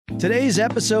Today's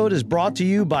episode is brought to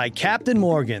you by Captain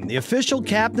Morgan, the official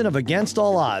captain of Against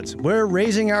All Odds. We're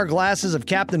raising our glasses of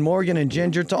Captain Morgan and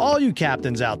Ginger to all you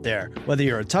captains out there. Whether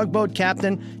you're a tugboat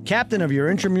captain, captain of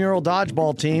your intramural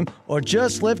dodgeball team, or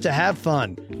just live to have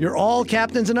fun. You're all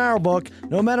captains in our book.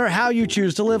 No matter how you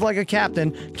choose to live like a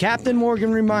captain, Captain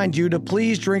Morgan reminds you to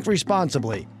please drink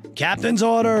responsibly. Captain's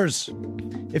orders!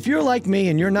 If you're like me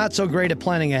and you're not so great at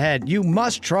planning ahead, you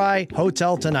must try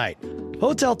Hotel Tonight.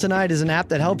 Hotel Tonight is an app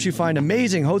that helps you find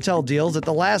amazing hotel deals at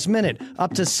the last minute,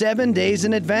 up to 7 days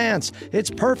in advance. It's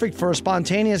perfect for a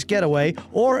spontaneous getaway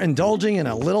or indulging in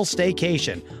a little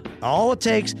staycation. All it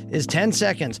takes is 10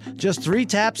 seconds, just 3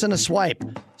 taps and a swipe.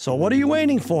 So what are you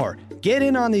waiting for? Get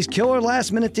in on these killer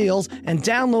last-minute deals and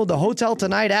download the Hotel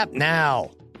Tonight app now.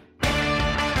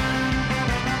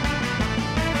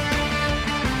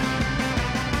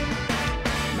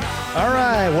 All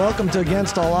right, welcome to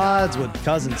Against All Odds with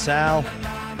Cousin Sal.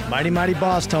 Mighty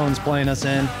Boss Tones playing us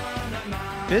in.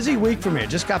 Busy week for me. I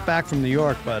just got back from New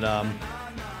York, but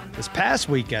this past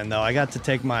weekend, though, I got to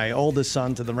take my oldest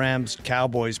son to the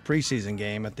Rams-Cowboys preseason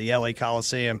game at the LA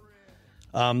Coliseum.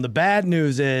 The bad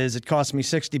news is it cost me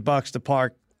 $60 to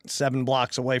park 7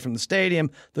 blocks away from the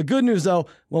stadium. The good news, though,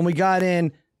 when we got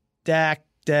in, Dak,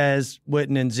 Dez,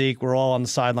 Witten, and Zeke were all on the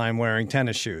sideline wearing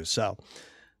tennis shoes, so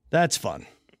that's fun.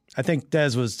 I think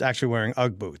Dez was actually wearing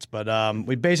Ugg boots, but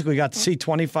we basically got to see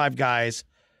 25 guys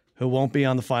who won't be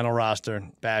on the final roster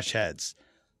bash heads.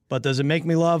 But does it make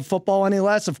me love football any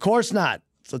less? Of course not.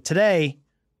 So today,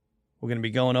 we're going to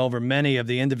be going over many of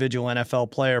the individual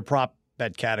NFL player prop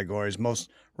bet categories, most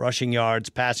rushing yards,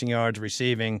 passing yards,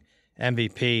 receiving,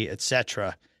 MVP,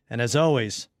 etc. And as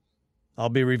always, I'll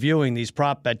be reviewing these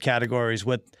prop bet categories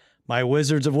with my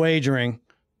wizards of wagering,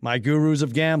 my gurus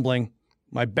of gambling,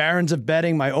 my barons of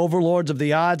betting, my overlords of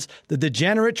the odds, the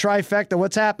degenerate trifecta.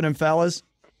 What's happening, fellas?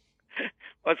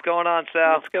 What's going on,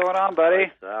 Sal? What's going on,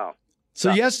 buddy? Sal.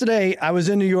 So yesterday, I was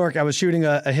in New York. I was shooting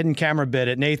a hidden camera bit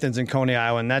at Nathan's in Coney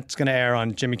Island. That's going to air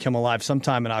on Jimmy Kimmel Live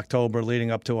sometime in October,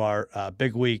 leading up to our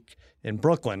big week in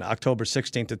Brooklyn, October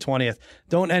 16th to 20th.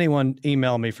 Don't anyone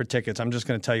email me for tickets. I'm just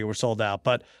going to tell you we're sold out.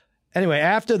 But anyway,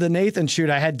 after the Nathan shoot,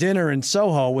 I had dinner in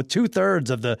Soho with 2/3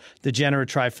 of the degenerate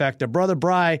trifecta. Brother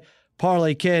Bry,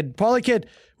 Parlay Kid,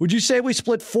 would you say we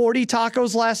split 40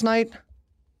 tacos last night?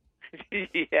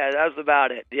 Yeah, that was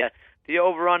about it. Yeah, the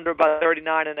over/under about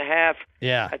 39.5.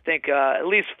 Yeah, I think at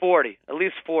least 40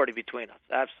 between us.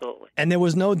 Absolutely. And there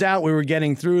was no doubt we were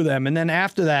getting through them. And then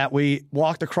after that, we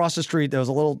walked across the street. There was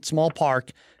a little small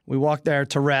park. We walked there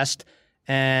to rest.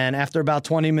 And after about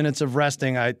 20 minutes of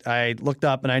resting, I looked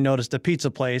up and I noticed a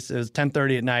pizza place. It was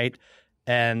 10:30 at night.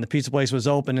 And the pizza place was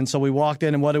open, and so we walked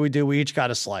in, and what did? We each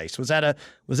got a slice. Was that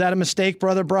a mistake,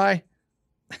 Brother Bry?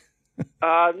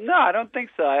 No, I don't think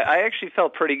so. I actually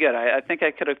felt pretty good. I think I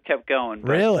could have kept going.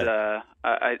 But, really?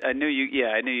 I knew you. Yeah,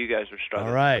 I knew you guys were struggling.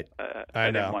 All right.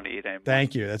 I didn't want to eat anymore.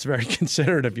 Thank you. That's very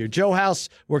considerate of you, Joe House.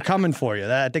 We're coming for you.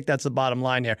 I think that's the bottom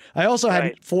line here. I also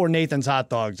had 4 Nathan's hot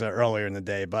dogs earlier in the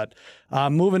day. But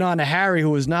moving on to Harry,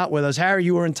 who was not with us. Harry,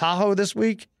 you were in Tahoe this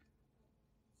week.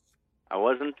 I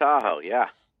was in Tahoe, yeah.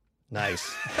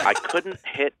 Nice. I was in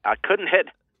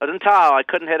Tahoe. I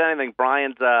couldn't hit anything.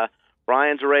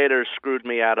 Brian's Raiders screwed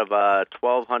me out of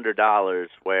 $1,200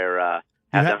 where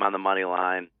had them on the money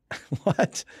line.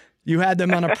 What? You had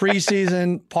them on a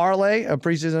preseason parlay, a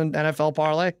preseason NFL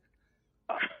parlay?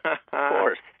 Of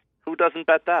course. Who doesn't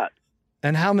bet that?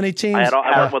 And how many teams?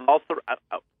 I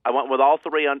went with all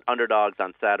 3 underdogs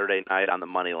on Saturday night on the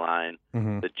money line.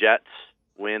 Mm-hmm. The Jets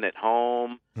win at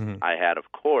home. Mm-hmm. I had,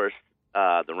 of course,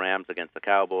 the Rams against the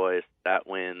Cowboys. That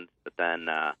wins, but then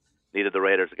needed the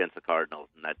Raiders against the Cardinals,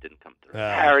 and that didn't come through.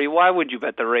 Harry, why would you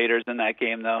bet the Raiders in that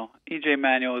game, though? E.J.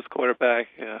 Manuel was quarterback.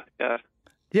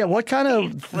 Yeah, what kind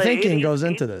of thinking goes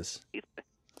into this?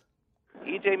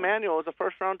 E.J. Manuel was a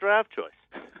first-round draft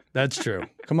choice. That's true.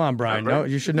 Come on, Brian. No,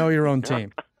 you should know your own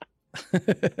team.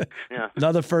 Yeah.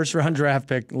 Another first-round draft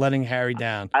pick, letting Harry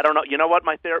down. I don't know. You know what?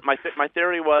 My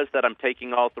theory was that I'm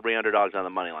taking all 3 underdogs on the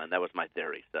money line. That was my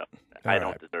theory. So I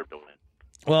don't deserve to win.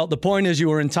 Well, the point is you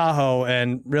were in Tahoe,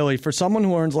 and really, for someone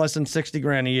who earns less than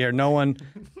 $60,000 a year, no one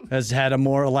has had a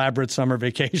more elaborate summer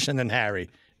vacation than Harry.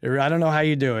 I don't know how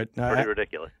you do it. Pretty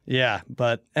ridiculous. Yeah,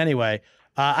 but anyway,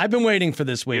 I've been waiting for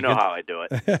this week. You know how I do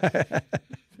it.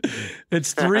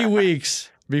 It's 3 weeks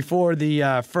before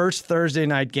the first Thursday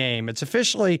night game. It's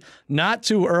officially not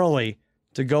too early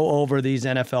to go over these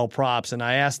NFL props, and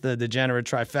I asked the degenerate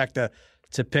trifecta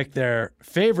to pick their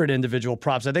favorite individual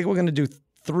props. I think we're going to do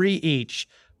 3 each.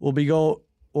 We'll go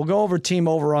over team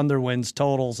over-under wins,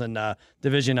 totals, and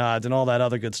division odds, and all that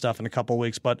other good stuff in a couple of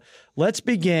weeks. But let's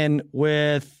begin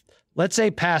with let's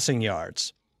say passing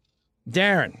yards.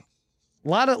 Darren, a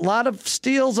lot of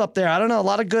steals up there. I don't know, a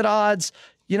lot of good odds.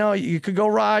 You know, you could go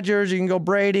Rodgers, you can go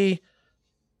Brady.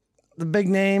 The big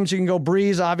names, you can go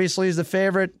Breeze, obviously, is the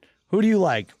favorite. Who do you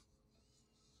like?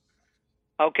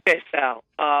 Okay, Sal.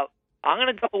 I'm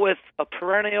going to go with a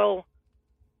perennial,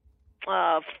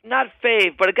 not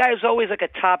fave, but a guy who's always like a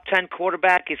top 10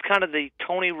 quarterback. He's kind of the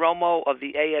Tony Romo of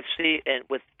the AFC, and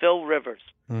with Phil Rivers.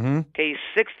 Mm-hmm. Okay,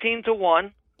 he's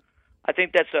 16-1. I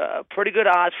think that's a pretty good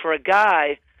odds for a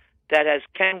guy that has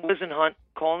Ken Wisenhunt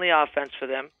calling the offense for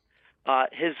them.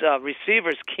 His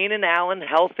receivers, Keenan Allen,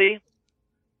 healthy.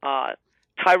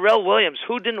 Tyrell Williams,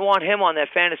 who didn't want him on their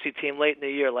fantasy team late in the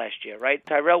year last year, right?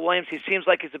 Tyrell Williams, he seems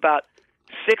like he's about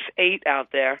 6'8"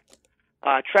 out there.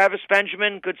 Travis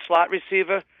Benjamin, good slot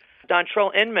receiver.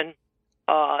 Dontrell Inman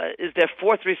is their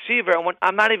fourth receiver. And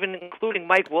I'm not even including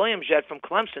Mike Williams yet from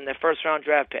Clemson, their first-round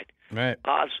draft pick. Right.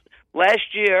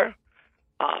 Last year,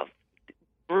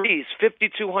 Breeze,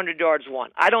 5,200 yards won.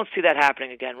 I don't see that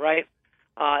happening again, right?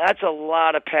 That's a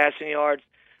lot of passing yards.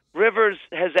 Rivers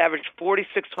has averaged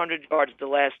 4,600 yards the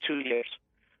last 2 years.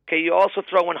 Okay, you also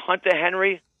throw in Hunter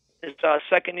Henry, his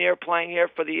second year playing here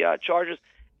for the Chargers.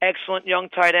 Excellent young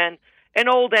tight end. And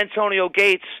old Antonio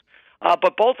Gates,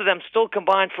 but both of them still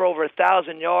combined for over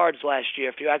 1,000 yards last year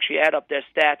if you actually add up their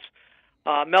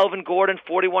stats. Melvin Gordon,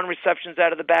 41 receptions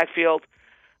out of the backfield.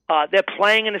 They're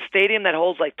playing in a stadium that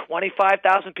holds like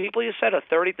 25,000 people, you said, or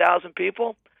 30,000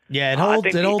 people? Yeah, it holds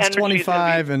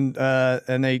 25, and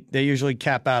they usually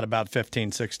cap out about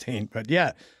 15, 16. But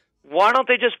yeah, why don't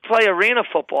they just play arena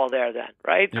football there then?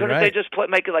 Right? Couldn't they just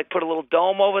make it like put a little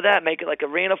dome over that, make it like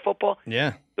arena football?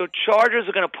 Yeah. The Chargers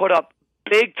are going to put up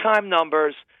big time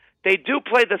numbers. They do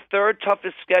play the third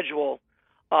toughest schedule,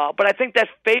 but I think that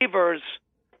favors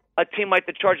a team like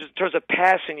the Chargers in terms of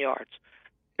passing yards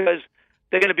because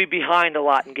they're going to be behind a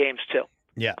lot in games too.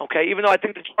 Yeah. Okay. Even though I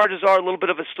think the Chargers are a little bit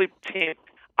of a sleeper team,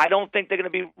 I don't think they're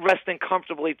going to be resting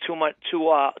comfortably too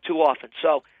often.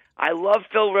 So I love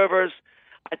Phil Rivers.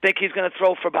 I think he's going to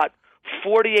throw for about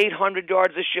 4,800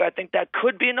 yards this year. I think that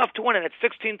could be enough to win, and at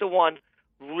 16-1,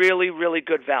 really, really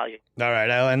good value. All right,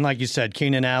 and like you said,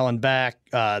 Keenan Allen back.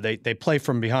 They play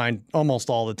from behind almost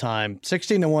all the time.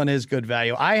 16-1 is good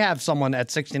value. I have someone at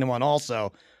 16-1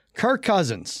 also, Kirk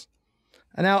Cousins.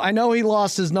 And now I know he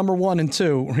lost his number 1 and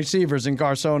 2 receivers in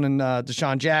Garcon and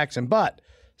Deshaun Jackson, but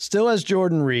still has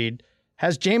Jordan Reed,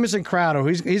 has Jamison Crowder.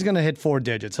 He's going to hit 4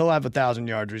 digits. He'll have 1,000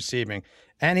 yards receiving.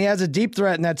 And he has a deep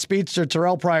threat in that speedster,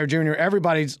 Terrell Pryor Jr.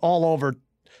 Everybody's all over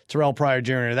Terrell Pryor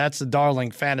Jr. That's the darling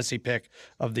fantasy pick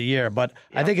of the year. But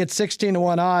I think it's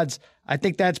 16-1 odds. I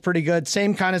think that's pretty good.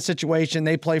 Same kind of situation.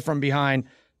 They play from behind.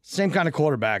 Same kind of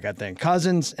quarterback, I think.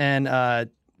 Cousins and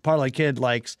Parlay Kid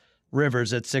likes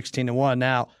Rivers at 16-1.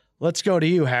 Now, let's go to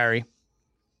you, Harry.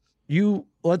 Who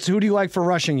do you like for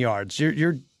rushing yards?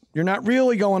 You're not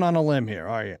really going on a limb here,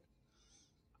 are you?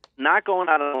 Not going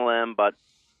out on a limb, but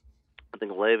I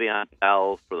think Le'Veon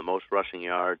Bell for the most rushing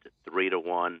yards at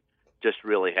 3-1 just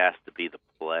really has to be the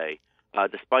play.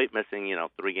 Despite missing,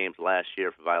 3 games last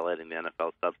year for violating the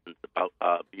NFL substance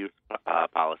abuse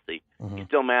policy, he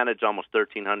still managed almost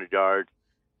 1,300 yards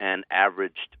and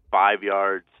averaged 5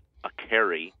 yards a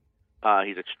carry.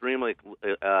 He's extremely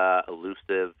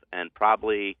elusive and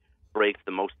probably breaks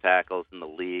the most tackles in the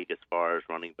league as far as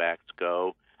running backs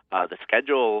go. The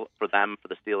schedule for them, for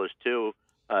the Steelers too,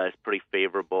 is pretty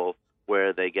favorable,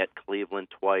 where they get Cleveland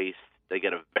twice. They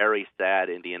get a very sad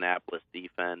Indianapolis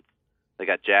defense. They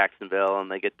got Jacksonville, and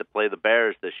they get to play the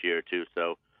Bears this year too.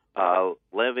 So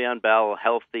Le'Veon Bell,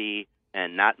 healthy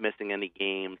and not missing any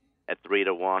games at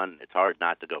 3-1, it's hard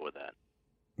not to go with that.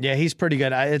 Yeah, he's pretty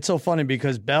good. It's so funny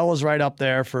because Bell is right up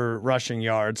there for rushing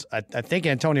yards. I think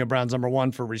Antonio Brown's number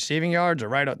 1 for receiving yards, or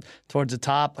right up towards the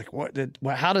top. Like,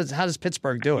 how does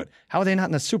Pittsburgh do it? How are they not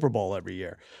in the Super Bowl every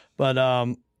year? But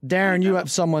Darren, you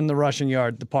have someone in the rushing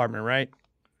yard department, right?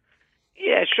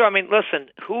 Yeah, sure. I mean, listen,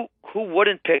 who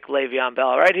wouldn't pick Le'Veon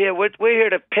Bell? Right here, we're here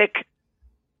to pick,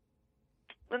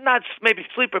 not maybe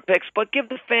sleeper picks, but give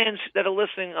the fans that are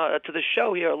listening to the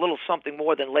show here a little something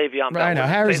more than Le'Veon Bell. Right, now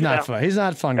Harry's not fun. He's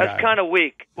not a fun guy. That's kind of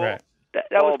weak. Well, right.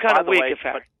 That was kind of weak,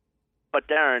 But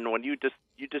Darren, when you just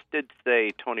did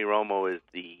say Tony Romo is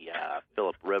the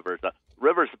Philip Rivers.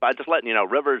 Rivers, by just letting you know,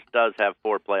 Rivers does have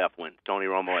 4 playoff wins. Tony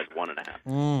Romo has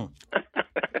 1.5.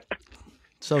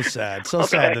 So sad. So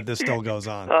sad that this still goes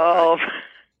on. Oh.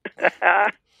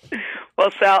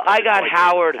 Well, Sal, I got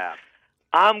Howard.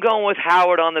 I'm going with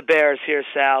Howard on the Bears here,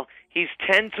 Sal. He's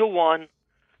 10-1.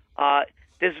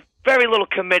 There's very little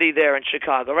committee there in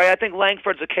Chicago, right? I think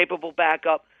Langford's a capable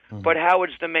backup. but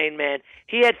Howard's the main man.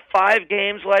 He had 5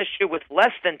 games last year with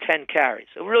less than 10 carries.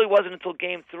 It really wasn't until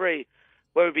Game 3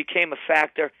 where it became a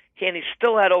factor, and he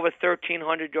still had over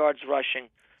 1,300 yards rushing.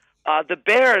 The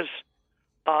Bears,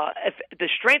 if the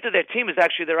strength of their team is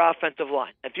actually their offensive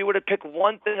line. If you were to pick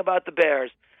one thing about the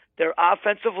Bears, their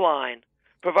offensive line,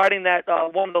 providing that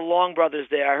one of the Long brothers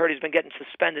there, I heard he's been getting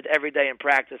suspended every day in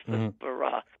practice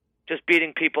for just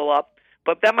beating people up.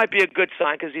 But that might be a good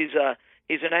sign because he's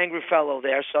an angry fellow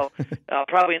there. So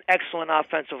probably an excellent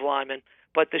offensive lineman.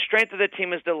 But the strength of the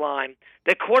team is the line.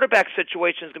 Their quarterback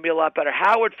situation is going to be a lot better.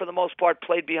 Howard, for the most part,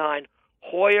 played behind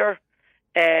Hoyer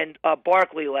and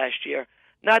Barkley last year.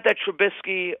 Not that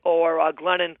Trubisky or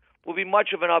Glennon will be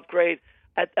much of an upgrade,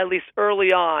 at least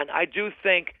early on. I do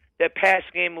think their pass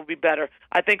game will be better.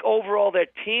 I think overall their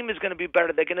team is going to be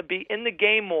better. They're going to be in the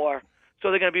game more,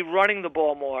 so they're going to be running the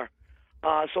ball more.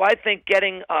 So I think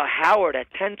getting Howard at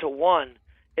 10-1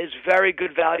 is very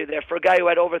good value there for a guy who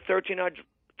had over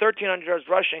 1,300 yards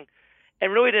rushing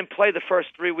and really didn't play the first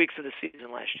 3 weeks of the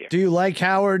season last year. Do you like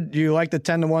Howard? Do you like the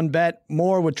 10-1 bet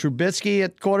more with Trubisky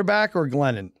at quarterback or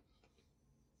Glennon?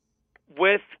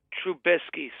 With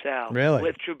Trubisky, Sal. Really?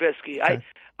 With Trubisky. Okay.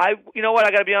 I you know what,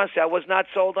 I got to be honest with you, I was not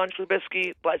sold on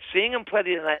Trubisky, but seeing him play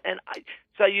the other night, and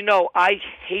I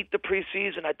hate the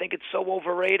preseason. I think it's so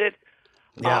overrated.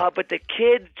 Yeah. But the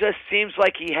kid just seems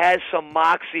like he has some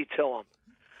moxie to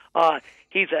him.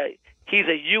 He's a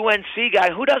UNC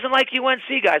guy. Who doesn't like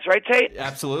UNC guys, right, Tate?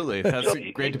 Absolutely. That's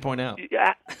great to point out.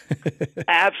 Yeah,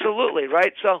 absolutely,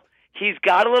 right? So he's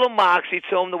got a little moxie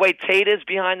to him, the way Tate is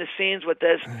behind the scenes with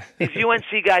this. These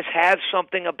UNC guys have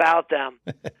something about them.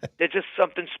 They're just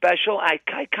something special. I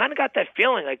kind of got that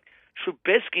feeling like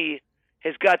Trubisky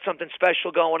has got something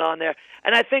special going on there.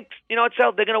 And I think, they're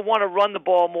going to want to run the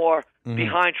ball more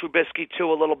behind Trubisky,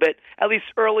 too, a little bit, at least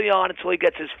early on until he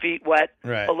gets his feet wet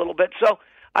a little bit. So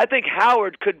I think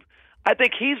Howard I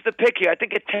think he's the pick here. I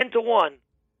think at 10-1.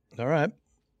 All right.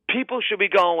 People should be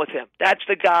going with him. That's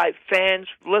the guy. Fans,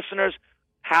 listeners,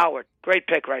 Howard. Great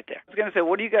pick right there. I was going to say,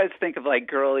 what do you guys think of like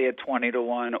Gurley at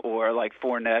 20-1 or like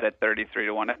Fournette at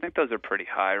 33-1? I think those are pretty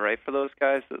high, right, for those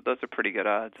guys? Those are pretty good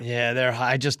odds. Yeah, they're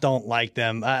high. I just don't like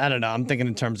them. I don't know. I'm thinking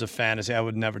in terms of fantasy. I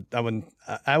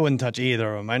wouldn't touch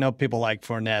either of them. I know people like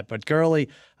Fournette, but Gurley,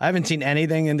 I haven't seen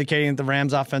anything indicating that the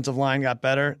Rams' offensive line got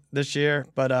better this year.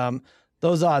 But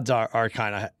those odds are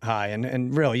kind of high,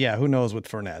 and really, yeah, who knows with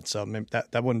Fournette? So maybe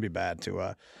that wouldn't be bad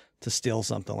to steal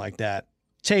something like that.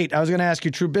 Tate, I was going to ask you,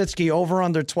 Trubisky, over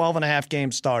under 12.5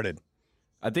 games started.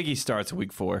 I think he starts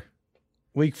week 4.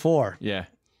 Week 4? Yeah.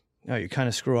 No, you kind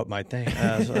of screw up my thing.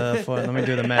 Let me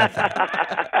do the math.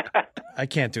 I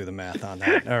can't do the math on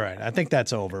that. All right. I think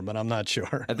that's over, but I'm not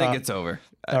sure. I think it's over.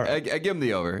 I give him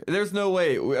the over. There's no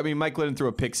way. I mean, Mike Glennon threw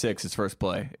a pick 6 his first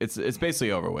play. It's basically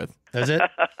over with. Is it?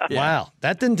 Yeah. Wow.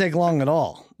 That didn't take long at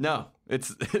all. No. I'm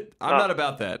not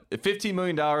about that. $15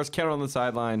 million, count on the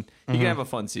sideline. He can have a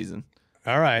fun season.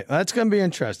 All right. That's going to be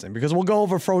interesting because we'll go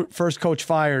over first coach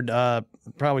fired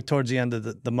probably towards the end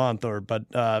of the month.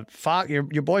 But Fox, your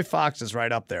boy Fox is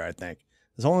right up there, I think.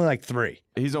 There's only like 3.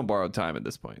 He's on borrowed time at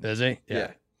this point. Is he?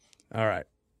 Yeah. All right.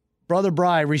 Brother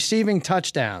Bry, receiving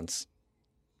touchdowns.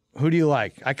 Who do you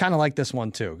like? I kind of like this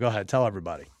one too. Go ahead. Tell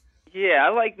everybody. Yeah, I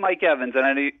like Mike Evans, and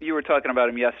I know you were talking about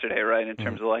him yesterday, right? In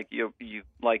terms of like you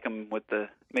like him with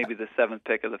maybe the 7th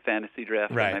pick of the fantasy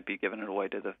draft. Right. I might be giving it away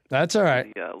to the That's all right.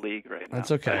 league right now.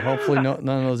 That's okay. Hopefully none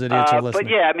of those idiots are listening.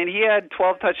 But yeah, I mean, he had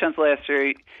 12 touchdowns last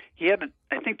year. He had,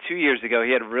 I think 2 years ago,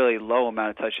 he had a really low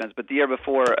amount of touchdowns. But the year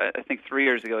before, I think 3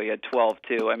 years ago, he had 12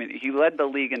 too. I mean, he led the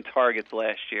league in targets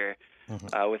last year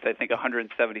with, I think,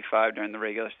 175 during the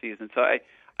regular season. So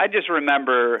I just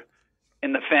remember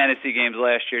in the fantasy games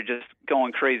last year just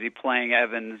going crazy playing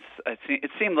Evans.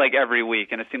 It seemed like every week,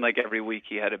 and it seemed like every week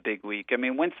he had a big week. I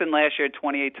mean, Winston last year had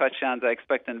 28 touchdowns. I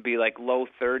expect him to be like low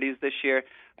 30s this year.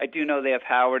 I do know they have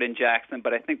Howard and Jackson,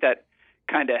 but I think that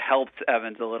kind of helps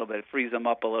Evans a little bit. It frees him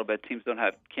up a little bit. Teams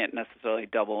can't necessarily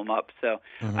double him up. So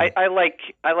I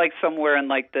like somewhere in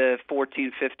like the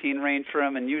 14-15 range for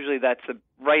him, and usually that's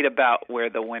right about where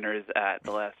the winner is at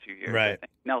the last few years. Right. I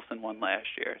think Nelson won last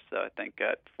year, so I think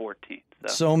at 14.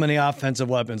 So many offensive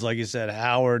weapons, like you said.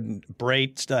 Howard,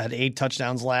 Brait had 8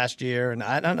 touchdowns last year, and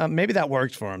I don't know, maybe that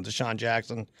works for him. Deshaun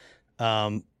Jackson.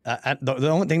 The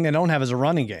only thing they don't have is a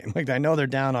running game. Like I know they're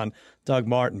down on Doug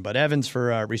Martin, but Evans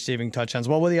for receiving touchdowns.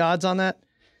 What were the odds on that?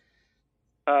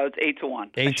 It's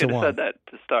 8-1. 8-1. I should have said that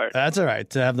to start. That's all right.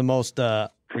 To have the most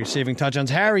receiving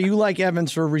touchdowns. Harry, you like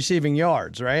Evans for receiving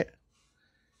yards, right?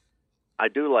 I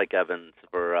do like Evans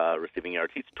for receiving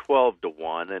yards. He's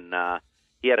 12-1, and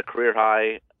he had a career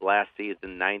high last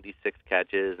season, 96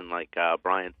 catches, and like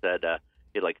Brian said,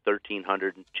 He had like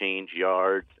 1,300 and change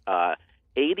yards.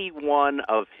 81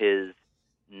 of his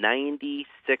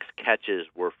 96 catches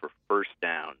were for first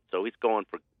down. So he's going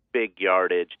for big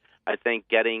yardage. I think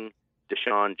getting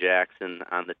Deshaun Jackson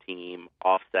on the team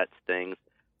offsets things,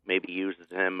 maybe uses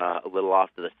him a little off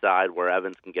to the side where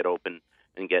Evans can get open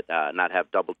and get not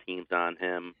have double teams on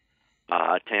him.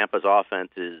 Tampa's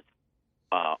offense is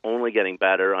only getting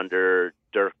better under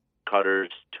Dirk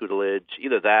Cutter's tutelage.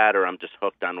 Either that or I'm just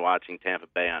hooked on watching Tampa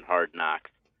Bay on Hard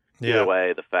Knocks. Yeah. Either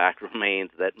way, the fact remains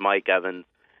that Mike Evans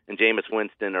and Jameis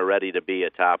Winston are ready to be a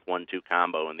top 1-2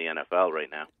 combo in the NFL right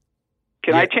now.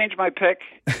 Can I change my pick?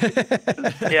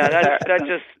 Yeah, that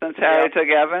just since Harry took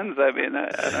Evans. I mean,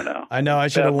 I don't know. I know. I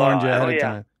should have warned you ahead of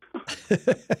time.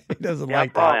 He doesn't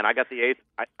like that. Brian, I got the eighth.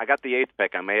 I got the 8th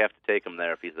pick. I may have to take him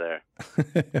there if he's there.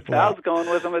 Sal's going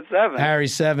with him at 7. Harry,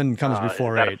 7 comes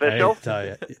before is that 8. Official? I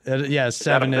hate to tell you. Yeah,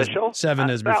 7 is official? 7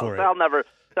 is before 8.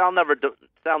 Sal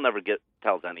never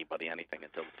tells anybody anything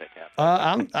until the pick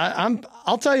happens.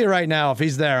 I'll tell you right now, if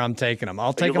he's there, I'm taking him.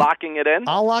 I'll take Are you him. locking it in?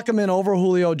 I'll lock him in over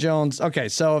Julio Jones. Okay,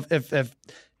 so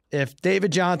if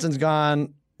David Johnson's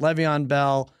gone, Le'Veon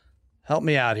Bell, help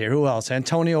me out here. Who else?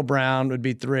 Antonio Brown would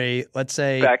be 3. Let's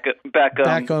say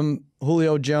Beckham,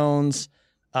 Julio Jones,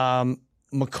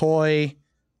 McCoy.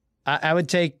 I would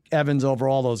take Evans over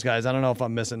all those guys. I don't know if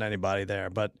I'm missing anybody there,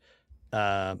 but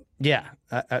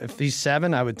if he's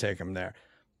 7, I would take him there.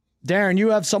 Darren, you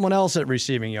have someone else at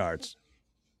receiving yards.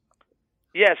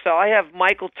 Yeah, so I have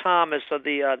Michael Thomas of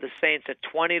the Saints at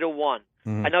 20-1.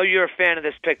 Mm-hmm. I know you're a fan of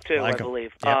this pick too, I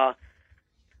believe. Yep.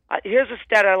 Here's a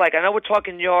stat I like. I know we're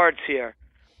talking yards here,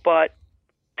 but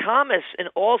Thomas in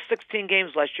all 16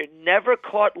 games last year never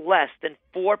caught less than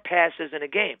 4 passes in a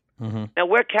game. Mm-hmm. Now,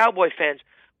 we're Cowboy fans.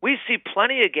 We see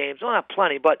plenty of games. Well, not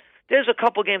plenty, but there's a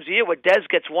couple games a year where Dez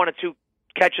gets 1 or 2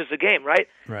 catches a game, right?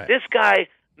 Right. This guy,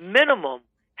 minimum,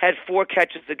 had 4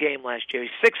 catches a game last year.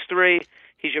 He's 6'3".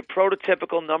 He's your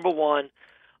prototypical number 1.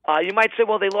 You might say,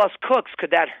 well, they lost Cooks.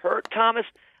 Could that hurt Thomas?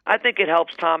 I think it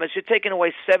helps Thomas. You're taking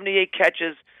away 78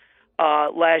 catches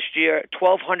last year,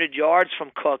 1,200 yards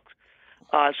from Cooks.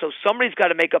 So somebody's got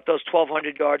to make up those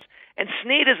 1,200 yards. And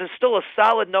Snead is still a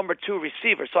solid number 2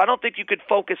 receiver. So I don't think you could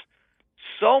focus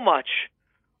so much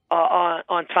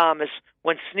on Thomas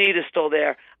when Snead is still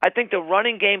there. I think the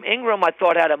running game, Ingram, I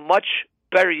thought had a much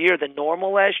better year than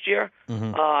normal last year.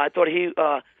 Mm-hmm. I thought he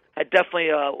had definitely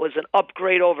was an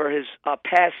upgrade over his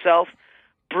past self.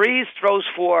 Breeze throws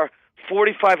for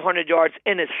 4,500 yards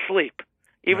in his sleep.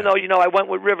 Even though, I went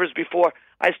with Rivers before,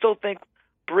 I still think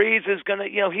Breeze is going to,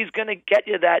 he's going to get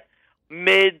you that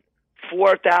mid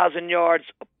 4,000 yards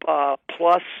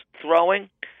plus throwing.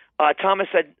 Thomas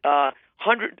had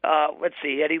 100. Let's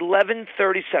see, he had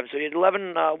 1,137. So he had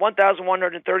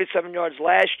 1,137 yards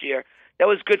last year. That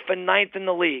was good for 9th in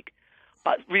the league.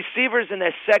 Receivers in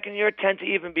their second year tend to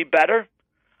even be better.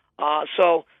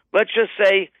 So let's just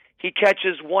say he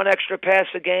catches 1 extra pass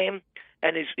a game,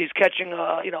 and he's catching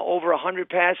over 100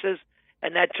 passes,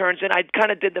 and that turns in. I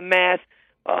kind of did the math.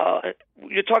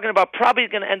 You're talking about probably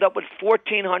going to end up with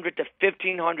 1,400 to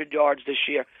 1,500 yards this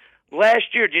year.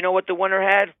 Last year, do you know what the winner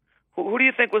had? Who do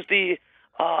you think was the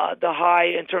high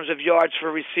in terms of yards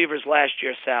for receivers last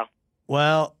year, Sal?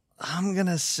 Well, I'm going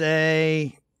to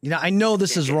say, I know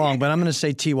this is wrong, but I'm going to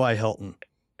say T.Y. Hilton.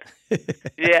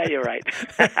 Yeah, you're right.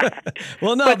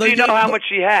 Well, no. But do you know how much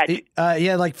he had? He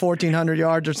had like 1,400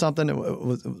 yards or something. It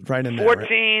was right in there.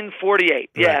 1,448. Right?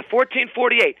 Yeah,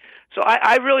 1,448. So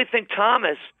I really think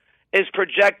Thomas is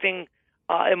projecting,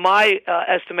 in my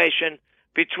estimation,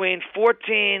 between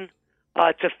 1,400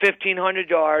 to 1,500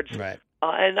 yards. Right.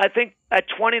 And I think at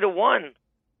 20-1,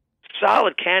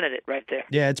 solid candidate right there.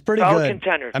 Yeah, it's pretty solid good.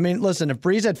 Contender. I mean, listen, if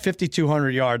Breeze had 5,200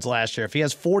 yards last year, if he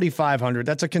has 4,500,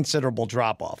 that's a considerable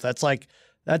drop off. That's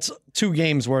 2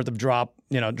 games worth of drop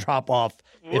off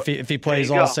if he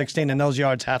plays all 16, and those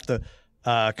yards have to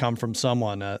come from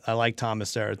someone. I like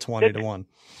Thomas there at 20-1.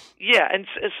 Yeah, and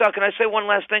so can I say one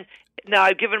last thing? Now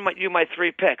I've given you my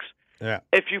 3 picks. Yeah.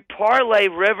 If you parlay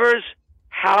Rivers,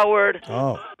 Howard,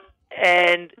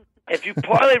 and if you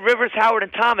parlay Rivers, Howard,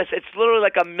 and Thomas, it's literally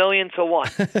like 1,000,000 to 1.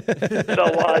 So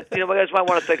you guys might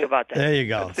want to think about that. There you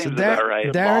go. That seems about right.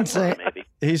 Darren's saying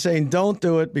he's saying don't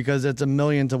do it because it's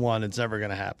 1,000,000 to 1. It's never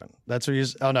going to happen. That's what you.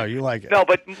 Oh no, you like it. No,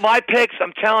 but my picks,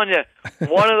 I'm telling you,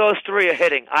 one of those 3 are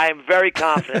hitting. I am very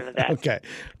confident in that. Okay.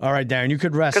 All right, Darren, you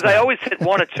could rest. Because I always hit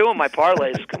 1 or 2 in my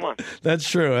parlays. Come on. That's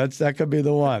true. That could be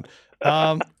the one.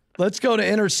 Let's go to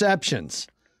interceptions.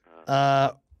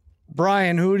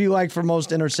 Brian, who do you like for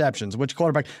most interceptions? Which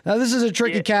quarterback? Now, this is a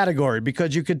tricky category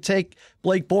because you could take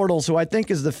Blake Bortles, who I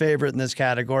think is the favorite in this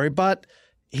category, but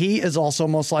he is also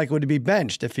most likely to be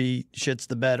benched if he shits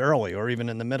the bed early or even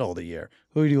in the middle of the year.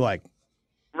 Who do you like?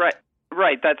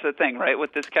 Right. That's the thing, right?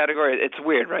 With this category, it's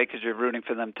weird, right? Because you're rooting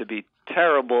for them to be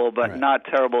terrible, but not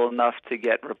terrible enough to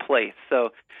get replaced.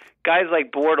 So guys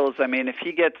like Bortles, I mean, if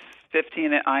he gets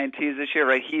 15 INTs this year,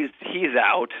 right, he's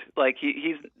out. Like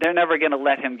they're never going to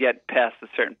let him get past a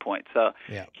certain point. So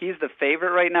he's the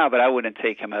favorite right now, but I wouldn't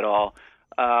take him at all.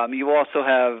 You also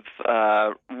have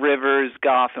Rivers,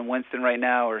 Goff, and Winston right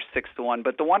now are 6-1.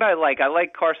 But the one I like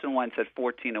Carson Wentz at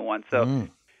 14-1. So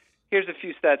here's a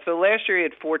few stats. So last year he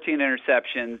had 14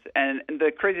 interceptions, and the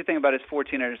crazy thing about his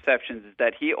 14 interceptions is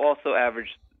that he also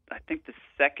averaged, I think, the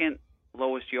second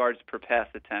lowest yards per pass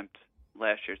attempt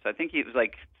last year. So I think he was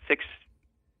like 6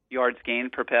 yards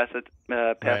gained per pass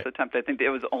attempt. I think it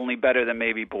was only better than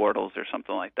maybe Bortles or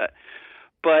something like that.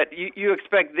 But you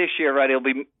expect this year, right?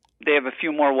 They have a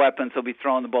few more weapons. They'll be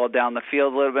throwing the ball down the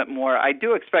field a little bit more. I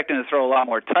do expect him to throw a lot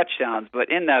more touchdowns,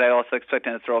 but in that I also expect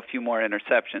him to throw a few more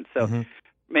interceptions. So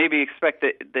maybe expect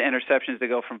the interceptions to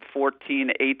go from 14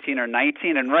 to 18 or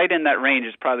 19, and right in that range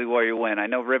is probably where you win. I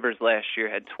know Rivers last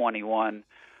year had 21.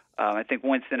 I think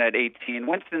Winston had 18.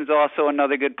 Winston's also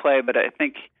another good play, but I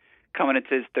think coming into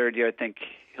his third year, I think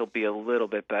he'll be a little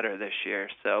bit better this year.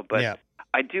 So, but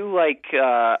I do like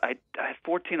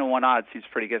 14-1 odds. Seems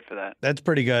pretty good for that. That's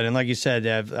pretty good. And like you said,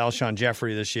 you have Alshon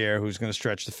Jeffrey this year, who's going to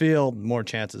stretch the field, more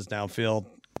chances downfield,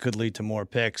 could lead to more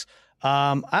picks.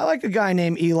 I like a guy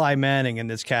named Eli Manning in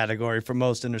this category for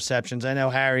most interceptions. I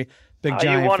know Harry, big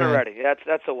Giant you won fan. already.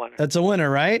 That's a winner. That's a winner,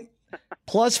 right?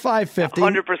 Plus 550.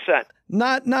 100%.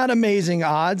 Not amazing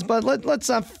odds, but let's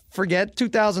not forget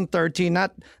 2013.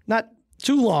 Not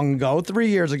too long ago. 3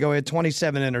 years ago, he had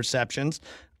 27 interceptions.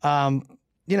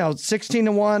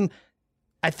 16-1.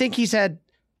 I think he's had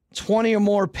 20 or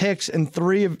more picks in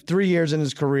 3 years in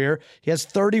his career. He has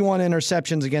 31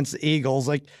 interceptions against the Eagles.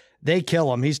 Like, they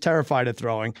kill him. He's terrified of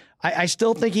throwing. I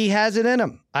still think he has it in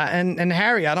him. And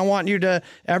Harry, I don't want you to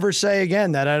ever say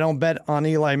again that I don't bet on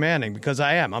Eli Manning, because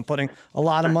I am. I'm putting a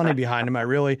lot of money behind him.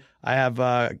 I have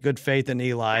good faith in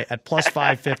Eli at plus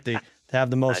 550 to have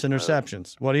the most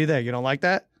interceptions. What do you think? You don't like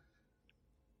that?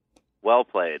 Well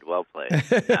played.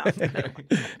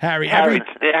 Harry,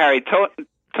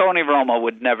 Tony Romo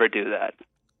would never do that.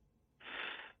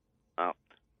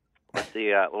 Let's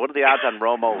see, what are the odds on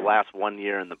Romo last 1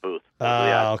 year in the booth?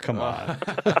 Oh, come on.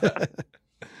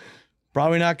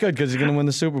 Probably not good, because he's going to win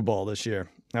the Super Bowl this year.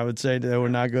 I would say they were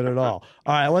not good at all.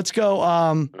 All right, let's go.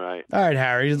 All right,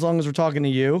 Harry, as long as we're talking to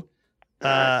you,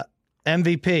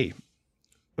 MVP.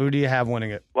 Who do you have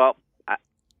winning it? Well, I'm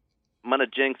going to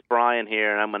jinx Brian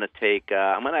here, and I'm going to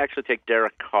actually take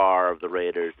Derek Carr of the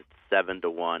Raiders at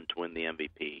 7-1 to win the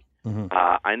MVP.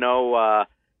 I know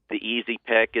the easy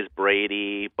pick is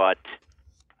Brady, but,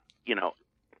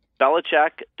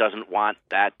 Belichick doesn't want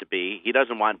that to be. He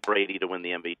doesn't want Brady to win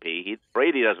the MVP.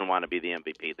 Brady doesn't want to be the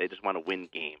MVP. They just want to win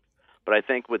games. But I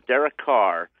think with Derek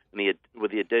Carr,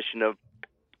 with the addition of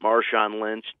Marshawn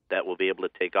Lynch, that will be able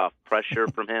to take off pressure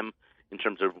from him in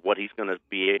terms of what he's going to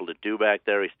be able to do back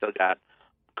there. He's still got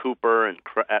Cooper and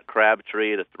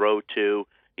Crabtree to throw to.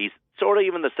 He's sort of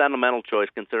even the sentimental choice,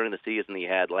 considering the season he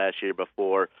had last year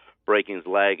before breaking his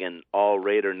leg and all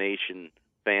Raider Nation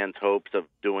fans' hopes of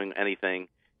doing anything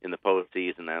in the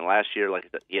postseason. And last year, like I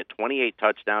said, he had 28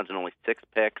 touchdowns and only 6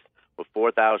 picks with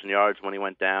 4,000 yards when he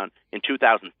went down. In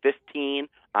 2015,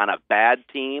 on a bad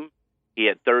team, he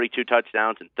had 32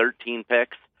 touchdowns and 13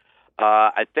 picks.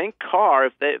 I think Carr,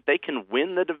 if they can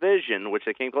win the division, which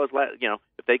they came close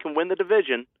if they can win the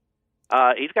division,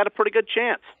 he's got a pretty good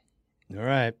chance. All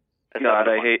right. God,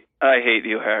 I hate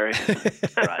you, Harry.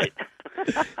 Right.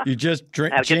 You just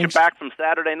had to get you back from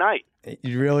Saturday night.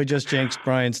 You really just jinxed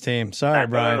Brian's team. Sorry,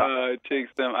 Brian.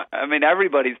 Jinxed them. I mean,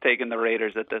 everybody's taking the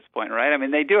Raiders at this point, right? I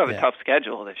mean, they do have a tough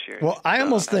schedule this year. Well, I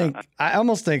almost think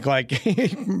like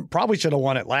he probably should have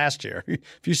won it last year.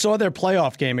 If you saw their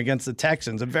playoff game against the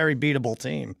Texans, a very beatable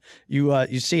team,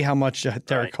 you see how much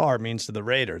Derek Carr means to the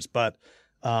Raiders. But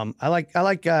I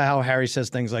like how Harry says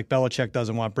things like Belichick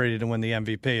doesn't want Brady to win the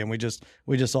MVP, and we just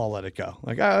all let it go.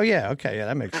 Like, oh yeah, okay, yeah,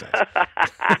 that makes sense.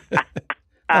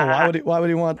 Why would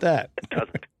he want that?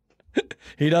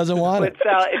 He doesn't want it.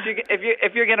 Sal,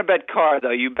 if you're gonna bet Carr, though,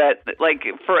 you bet like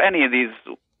for any of these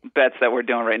bets that we're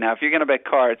doing right now. If you're gonna bet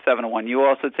Carr at 7-1, you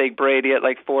also take Brady at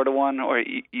like 4-1, or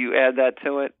you add that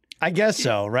to it. I guess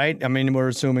so, right? I mean, we're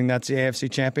assuming that's the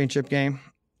AFC Championship game.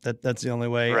 That's the only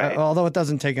way. Right. Although it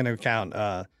doesn't take into account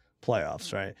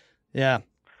playoffs, right? Yeah.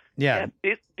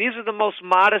 These are the most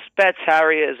modest bets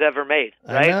Harry has ever made,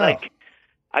 right? Like,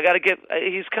 I got to give.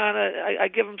 I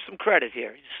give him some credit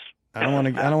here. I don't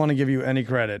want to give you any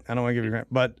credit. I don't want to give you credit.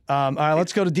 But all right,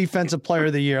 let's go to Defensive Player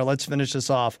of the Year. Let's finish this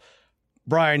off.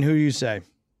 Brian, who you say?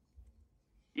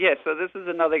 Yeah, so this is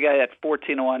another guy at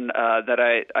 14-1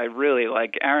 that I really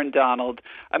like, Aaron Donald.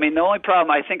 I mean, the only problem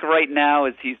I think right now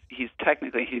is he's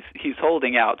technically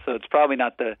holding out, so it's probably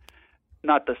not the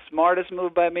smartest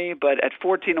move by me. But at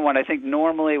 14-1, I think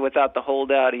normally without the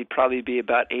holdout, he'd probably be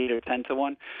about 8 or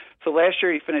 10-1. So last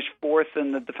year he finished 4th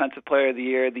in the Defensive Player of the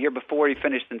Year. The year before he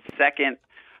finished in 2nd.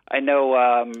 I know,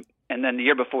 and then the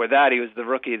year before that he was the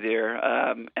Rookie of the Year.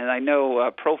 And I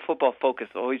know Pro Football Focus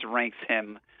always ranks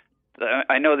him.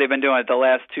 I know they've been doing it the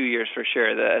last 2 years for sure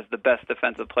as the best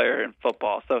defensive player in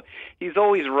football. So he's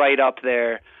always right up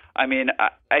there. I mean,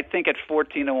 I think at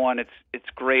 14-1, it's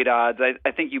great odds.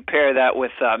 I think you pair that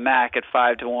with Mac at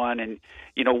 5-1, and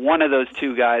one of those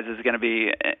two guys is going to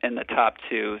be in the top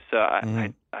 2. So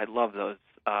I love those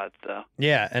odds, though.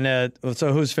 Yeah, and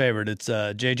so who's favored? It's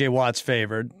J.J. Watt's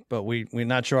favored, but we're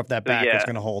not sure if that back is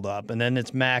going to hold up. And then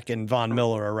it's Mac and Von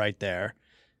Miller are right there.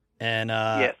 And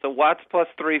so Watts plus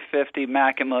 350,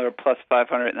 Mack and Miller plus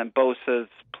 500, and then Bosa's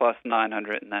plus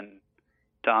 900, and then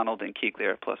Donald and Kuechly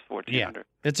are plus 1,400. Yeah,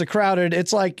 it's a crowded.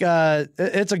 It's like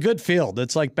it's a good field.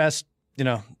 It's like best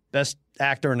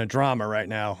actor in a drama right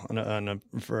now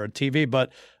for a TV.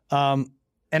 But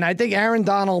and I think Aaron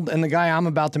Donald and the guy I'm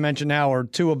about to mention now are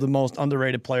two of the most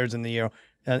underrated players in the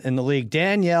league.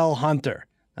 Danielle Hunter.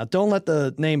 Now, don't let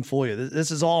the name fool you. This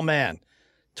is all man.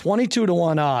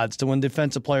 22-1 odds to win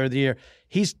Defensive Player of the Year.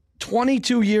 He's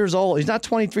 22 years old. He's not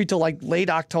 23 till like late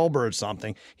October or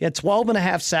something. He had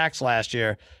 12.5 sacks last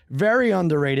year. Very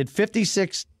underrated.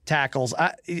 56 tackles.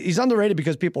 He's underrated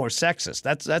because people are sexist.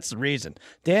 That's the reason.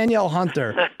 Danielle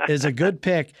Hunter is a good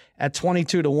pick at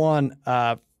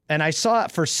 22-1. And I saw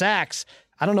it for sacks.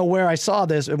 I don't know where I saw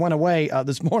this. It went away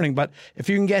this morning. But if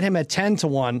you can get him at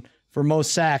 10-1 for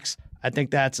most sacks, I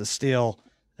think that's a steal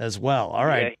as well. All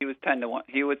right. Yeah, he was 10-1.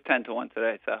 He was 10-1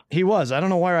 today. So he was. I don't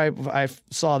know where I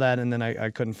saw that, and then I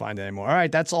couldn't find it anymore. All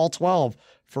right, that's all 12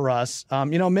 for us.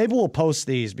 Maybe we'll post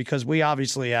these because we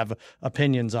obviously have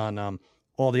opinions on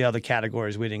all the other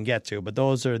categories we didn't get to, but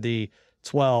those are the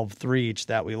 12, 3 each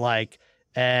that we like.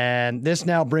 And this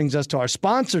now brings us to our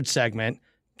sponsored segment,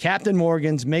 Captain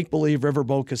Morgan's Make Believe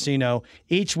Riverboat Casino.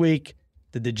 Each week,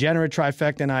 the Degenerate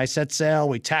Trifecta and I set sail.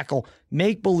 We tackle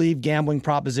make-believe gambling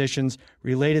propositions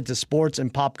related to sports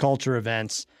and pop culture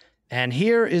events. And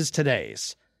here is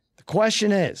today's. The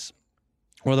question is,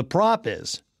 or the prop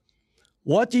is,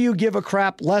 what do you give a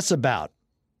crap less about?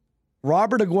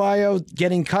 Robert Aguayo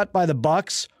getting cut by the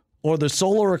Bucks or the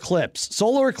solar eclipse?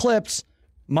 Solar eclipse,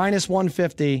 minus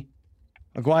 150.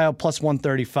 Aguayo plus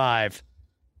 135.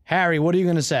 Harry, what are you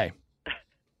going to say?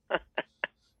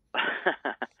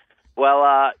 Well,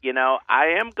 I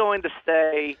am going to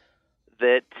say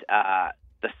that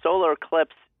the solar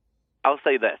eclipse, I'll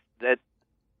say this, that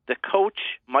the coach,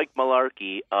 Mike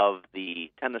Mularkey of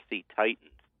the Tennessee Titans,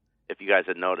 if you guys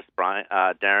had noticed, Brian,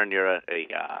 Darren, you're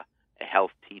a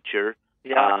health teacher,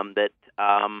 that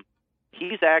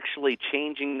he's actually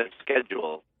changing the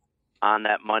schedule on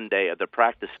that Monday of the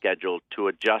practice schedule to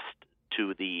adjust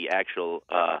to the actual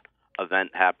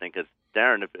event happening. Because,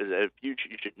 Darren, if you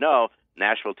should know,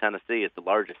 Nashville, Tennessee is the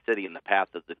largest city in the path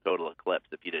of the total eclipse,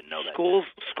 if you didn't know that.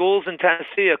 Schools in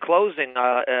Tennessee are closing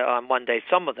on Monday,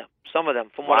 some of them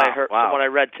from what I heard, from what I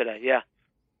read today, yeah.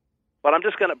 But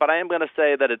I am gonna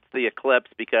say that it's the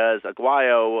eclipse because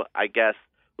Aguayo, I guess,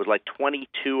 was like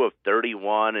 22 of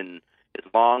 31, and his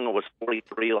long was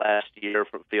 43 last year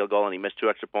for field goal, and he missed 2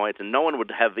 extra points, and no one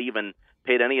would have even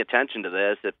paid any attention to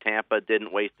this if Tampa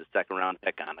didn't waste a second-round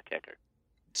pick on the kicker.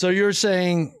 So you're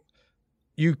saying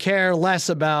you care less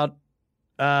about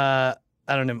I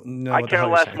don't know. I care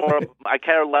less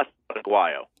about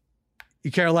Aguayo.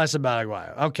 You care less about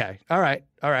Aguayo. Okay. All right.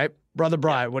 Brother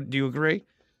Brian, what do you agree?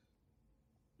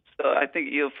 So I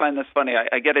think you'll find this funny.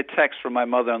 I get a text from my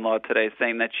mother-in-law today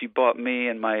saying that she bought me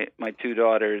and my 2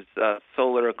 daughters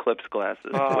solar eclipse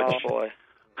glasses. Oh, boy.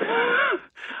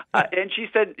 And she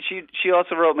said she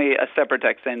also wrote me a separate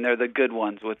text saying they're the good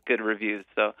ones with good reviews.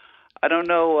 So I don't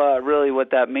know really what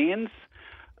that means.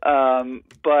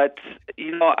 But,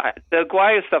 the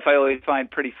Aguayo stuff I always find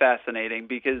pretty fascinating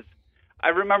because I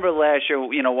remember last year,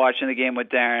 watching the game with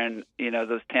Darren,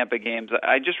 those Tampa games.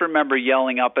 I just remember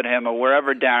yelling up at him or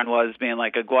wherever Darren was being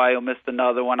like, Aguayo missed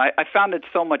another one. I found it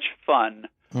so much fun.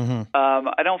 Mm-hmm.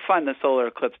 I don't find the solar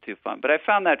eclipse too fun, but I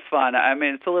found that fun. I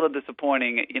mean, it's a little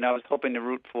disappointing. I was hoping to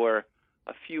root for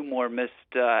a few more missed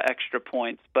extra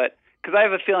points, but because I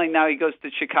have a feeling now he goes to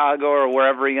Chicago or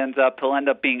wherever he ends up, he'll end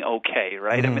up being okay,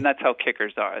 right? Mm-hmm. I mean, that's how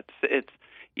kickers are. It's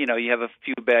you have a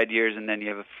few bad years and then you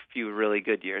have a few really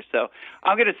good years. So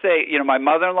I'm going to say, my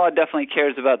mother-in-law definitely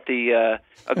cares about the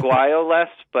Aguayo less,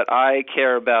 but I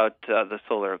care about the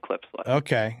solar eclipse less.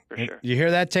 Okay. For sure. You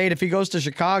hear that, Tate? If he goes to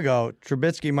Chicago,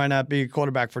 Trubisky might not be a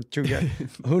quarterback for 2 games.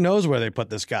 Who knows where they put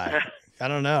this guy? I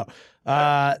don't know.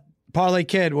 Parlay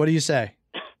Kid, what do you say?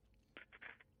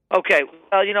 Okay,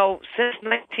 well, since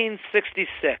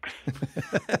 1966,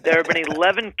 there have been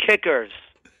 11 kickers.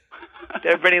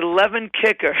 There have been 11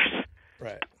 kickers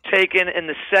taken in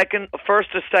the first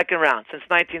or second round since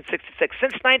 1966.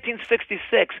 Since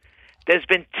 1966, there's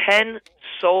been 10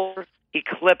 solar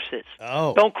eclipses.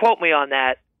 Oh. Don't quote me on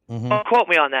that. Mm-hmm. Don't quote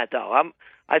me on that, though.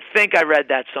 I think I read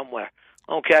that somewhere.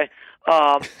 Okay.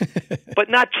 But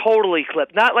not total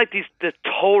eclipse. Not like the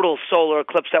total solar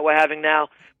eclipse that we're having now,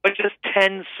 but just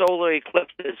 10 solar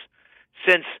eclipses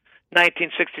since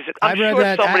 1966. I read sure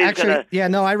that. Somebody's gonna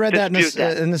I read that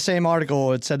that in the same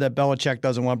article. It said that Belichick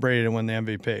doesn't want Brady to win the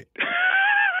MVP.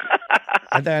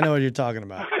 I think I know what you're talking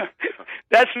about.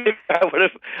 That's maybe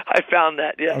I found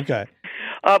that. Yeah. Okay.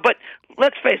 But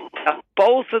let's face it.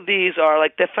 Both of these are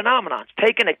like they're phenomenons.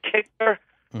 Taking a kicker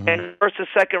in the first or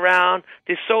second round,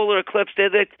 the solar eclipse,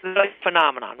 they're like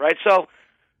phenomenon, right? So,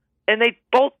 and they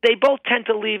both tend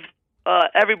to leave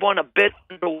everyone a bit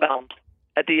underwhelmed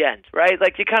at the end, right?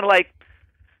 Like you're kind of like,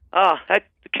 that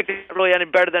kicker isn't really any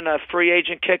better than a free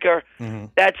agent kicker. Mm-hmm.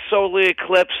 That solar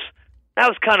eclipse, that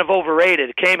was kind of overrated.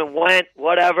 It came and went,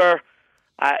 whatever.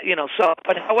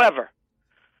 But however,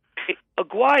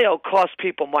 Aguayo cost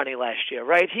people money last year,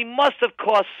 right? He must have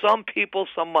cost some people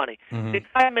some money. Mm-hmm. The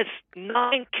guy missed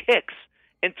 9 kicks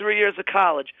in 3 years of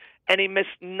college, and he missed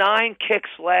 9 kicks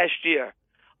last year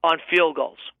on field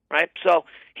goals, right? So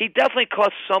he definitely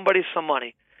cost somebody some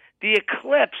money. The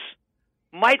eclipse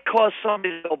might cause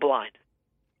somebody to go blind.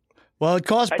 Well, it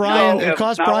cost Brian. It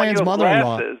cost Brian's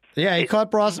mother-in-law. Yeah, he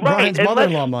cost Brian's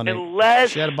mother-in-law money.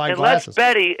 She had to buy glasses.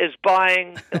 Betty is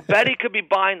buying. Betty could be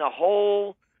buying the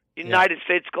whole United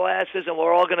States glasses, and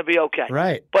we're all going to be okay.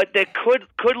 Right. But that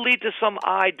could lead to some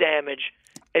eye damage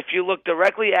if you look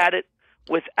directly at it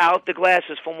without the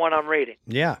glasses, from what I'm reading.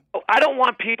 Yeah. I don't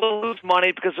want people to lose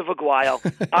money because of Aguayo.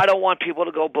 I don't want people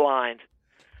to go blind.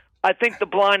 I think the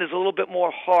blind is a little bit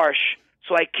more harsh,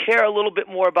 so I care a little bit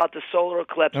more about the solar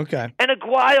eclipse. Okay. And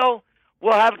Aguayo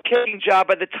will have a kicking job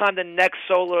by the time the next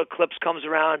solar eclipse comes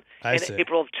around in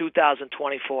April of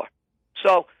 2024.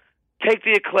 So take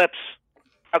the eclipse.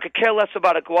 I could care less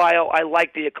about Aguayo. I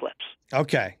like the eclipse.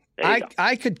 Okay.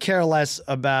 I could care less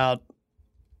about –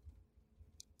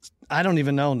 I don't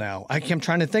even know now. I'm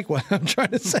trying to think what I'm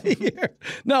trying to say here.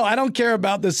 No, I don't care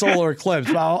about the solar eclipse.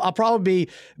 I'll probably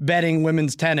be betting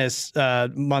women's tennis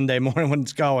Monday morning when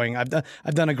it's going. I've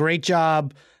done a great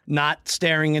job not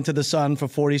staring into the sun for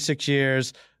 46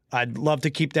 years. I'd love to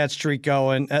keep that streak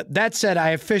going. That said,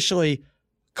 I officially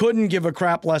couldn't give a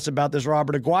crap less about this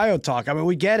Robert Aguayo talk. I mean,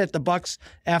 we get it. The Bucs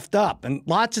effed up. And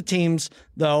lots of teams,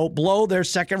 though, blow their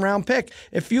second-round pick.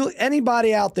 If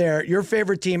anybody out there, your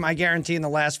favorite team, I guarantee in the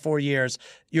last 4 years,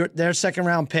 their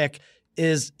second-round pick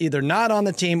is either not on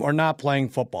the team or not playing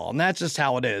football. And that's just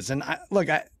how it is. And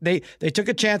they took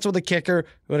a chance with a kicker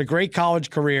who had a great college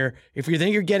career. If you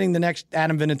think you're getting the next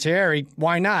Adam Vinatieri,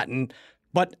 why not?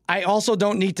 But I also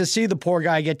don't need to see the poor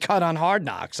guy get cut on Hard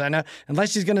Knocks. I know,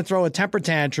 unless he's going to throw a temper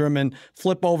tantrum and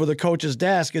flip over the coach's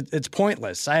desk, it's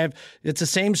pointless. It's the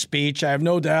same speech. I have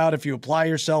no doubt if you apply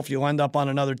yourself, you'll end up on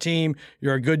another team.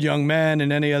 You're a good young man,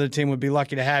 and any other team would be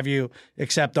lucky to have you,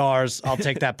 except ours. I'll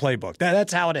take that playbook.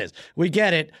 That's how it is. We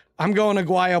get it. I'm going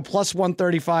Aguayo plus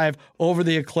 135 over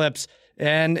the eclipse.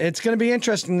 And it's going to be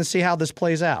interesting to see how this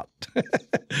plays out.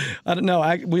 I don't know.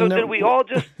 Did we all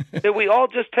just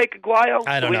take Aguayo?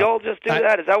 I don't know. Did we all just do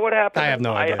that? Is that what happened? I have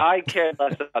no idea. I care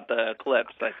less about the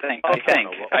eclipse. I think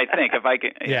if I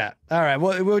can. Yeah. All right.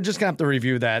 Well, we're just going to have to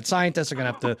review that. Scientists are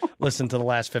going to have to listen to the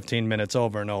last 15 minutes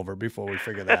over and over before we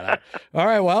figure that out. All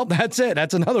right. Well, that's it.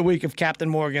 That's another week of Captain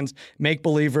Morgan's Make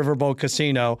Believe Riverboat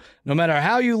Casino. No matter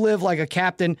how you live like a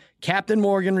captain, Captain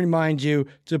Morgan reminds you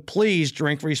to please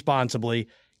drink responsibly.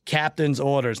 Captain's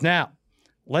orders. Now,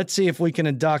 let's see if we can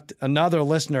induct another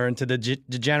listener into the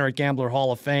Degenerate Gambler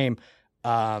Hall of Fame.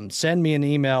 Send me an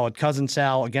email at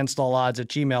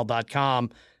cousinsalagainstallodds@gmail.com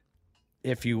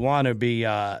if you want to be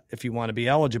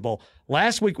eligible.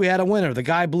 Last week we had a winner. The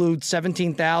guy blew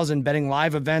 $17,000 betting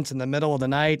live events in the middle of the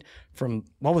night from,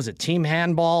 what was it, Team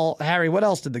Handball? Harry, what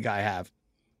else did the guy have?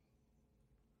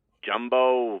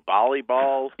 Jumbo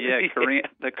volleyball. Yeah,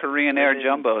 the Korean Air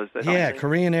Jumbos. Yeah,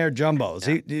 Korean Air Jumbos.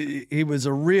 Yeah. He was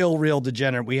a real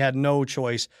degenerate. We had no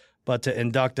choice but to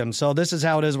induct him. So this is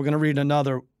how it is. We're going to read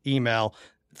another email.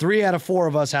 3 out of 4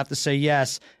 of us have to say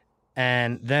yes.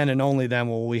 and then and only then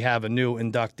will we have a new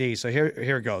inductee. So here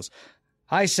it goes.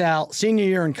 Hi, Sal. Senior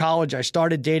year in college, I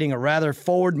started dating a rather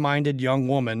forward-minded young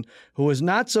woman who was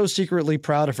not so secretly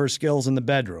proud of her skills in the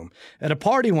bedroom. At a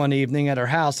party one evening at her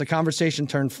house, the conversation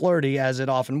turned flirty, as it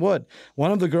often would.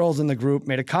 One of the girls in the group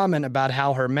made a comment about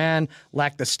how her man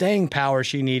lacked the staying power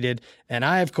she needed, and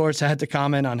I, of course, had to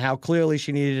comment on how clearly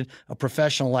she needed a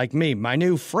professional like me. My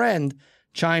new friend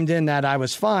chimed in that I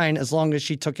was fine as long as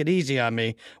she took it easy on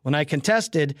me. When I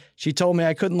contested, she told me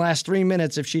I couldn't last 3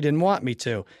 minutes if she didn't want me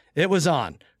to. It was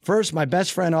on. First, my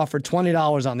best friend offered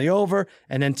 $20 on the over,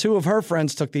 and then 2 of her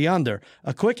friends took the under.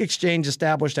 A quick exchange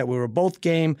established that we were both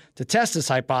game to test this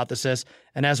hypothesis,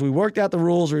 and as we worked out the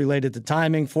rules related to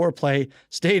timing, foreplay,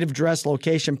 state of dress,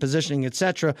 location, positioning,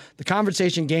 etc., the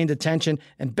conversation gained attention,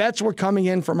 and bets were coming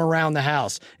in from around the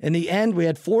house. In the end, we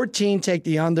had 14 take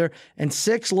the under, and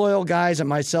 6 loyal guys and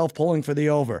myself pulling for the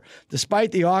over.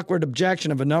 Despite the awkward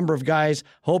objection of a number of guys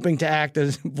hoping to act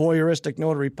as voyeuristic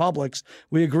notary publics,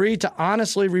 we agreed to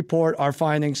honestly report our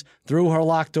findings through her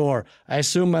locked door. I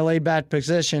assumed my laid-back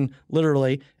position,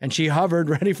 literally, and she hovered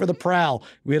ready for the prowl.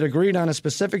 We had agreed on a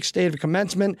specific state of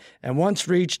commencement, and once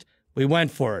reached, we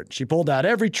went for it. She pulled out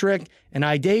every trick, and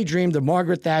I daydreamed of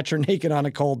Margaret Thatcher naked on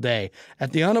a cold day.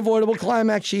 At the unavoidable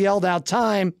climax, she yelled out,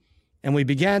 "Time!" and we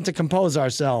began to compose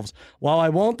ourselves. While I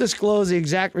won't disclose the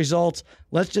exact results,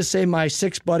 let's just say my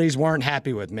 6 buddies weren't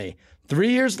happy with me.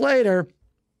 3 years later,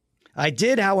 I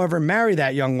did, however, marry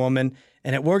that young woman,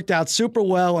 and it worked out super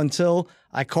well until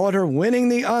I caught her winning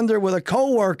the under with a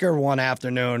coworker one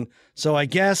afternoon. So I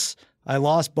guess I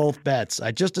lost both bets.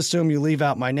 I just assume you leave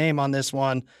out my name on this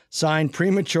one. Signed,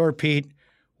 Premature Pete,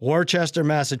 Worcester,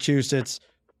 Massachusetts.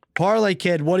 Parlay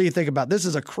Kid, what do you think about this?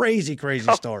 Is a crazy,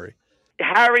 crazy story.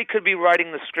 Harry could be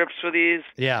writing the scripts for these.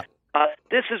 Yeah.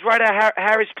 This is right out of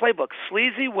Harry's playbook.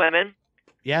 Sleazy women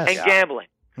and gambling.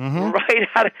 Mm-hmm.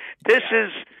 This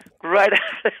is right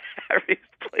out of Harry's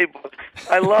playbook.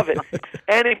 I love it.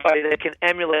 Anybody that can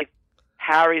emulate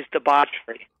Harry's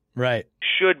debauchery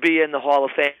should be in the Hall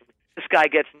of Fame. This guy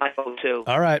gets my vote, too.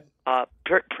 All right.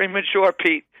 Premature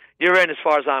Pete, you're in as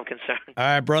far as I'm concerned. All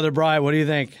right, Brother Brian, what do you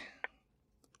think?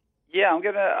 Yeah,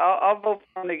 I'll vote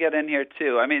for him to get in here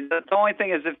too. I mean, the only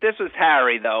thing is, if this was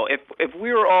Harry, though, if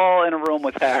we were all in a room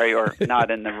with Harry, or not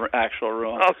in the actual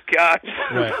room. Oh gosh.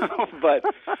 Right. But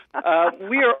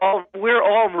we're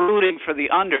all rooting for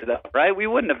the under, though, right? We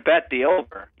wouldn't have bet the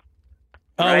over.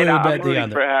 Oh, right? we would bet the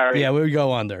under. For Harry. Yeah, we would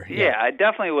go under. Yeah, I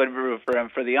definitely would root for him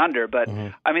for the under. But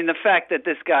I mean, the fact that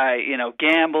this guy,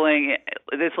 gambling,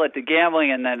 this led to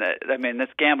gambling, and then this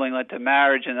gambling led to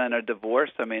marriage, and then a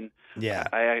divorce. I mean, yeah,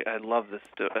 I love this.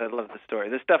 I love the story.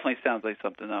 This definitely sounds like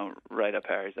something right up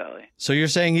Harry's alley. So you're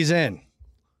saying he's in?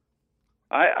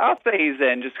 I'll say he's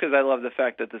in, just because I love the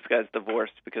fact that this guy's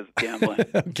divorced because of gambling.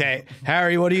 Okay,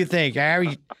 Harry, what do you think?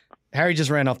 Harry just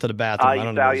ran off to the bathroom. I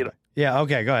don't know. Yeah.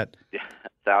 Okay. Go ahead. Yeah.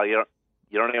 Sal, you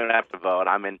don't even have to vote.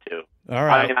 I'm in too. All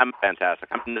right. I mean, I'm fantastic.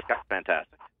 This guy's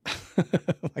fantastic.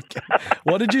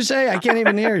 What did you say? I can't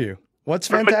even hear you. What's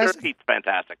fantastic? Pete's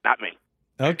fantastic, not me.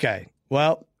 Okay.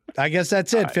 Well, I guess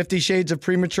that's it. Right. 50 Shades of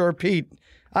Premature Pete.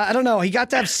 I don't know. He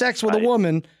got to have sex with a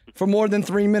woman for more than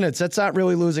 3 minutes. That's not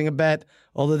really losing a bet,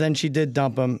 although then she did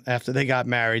dump him after they got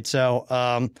married.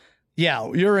 So,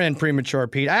 yeah, you're in, Premature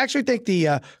Pete. I actually think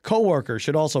the coworker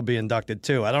should also be inducted,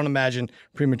 too. I don't imagine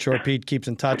Premature Pete keeps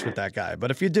in touch with that guy. But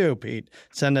if you do, Pete,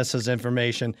 send us his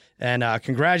information. And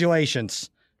congratulations,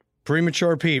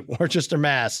 Premature Pete, Worcester,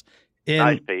 Mass,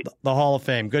 in the Hall of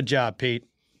Fame. Good job, Pete.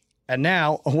 And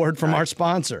now, a word from our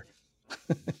sponsor.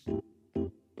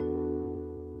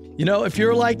 If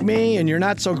you're like me and you're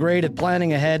not so great at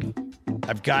planning ahead,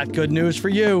 I've got good news for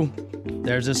you.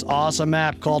 There's this awesome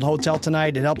app called Hotel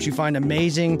Tonight. It helps you find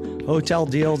amazing hotel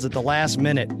deals at the last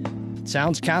minute. It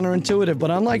sounds counterintuitive,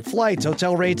 but unlike flights,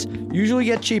 hotel rates usually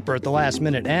get cheaper at the last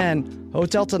minute. And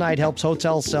Hotel Tonight helps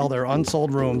hotels sell their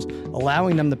unsold rooms,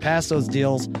 allowing them to pass those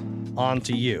deals on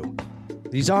to you.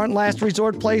 These aren't last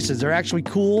resort places. They're actually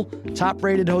cool,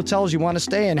 top-rated hotels you want to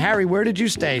stay in. Harry, where did you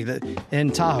stay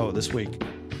in Tahoe this week?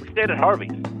 We stayed at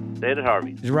Harvey's.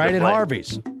 Right at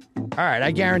Harvey's. All right,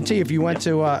 I guarantee if you went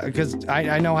to, because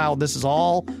I know how this is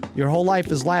all, your whole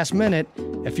life is last minute.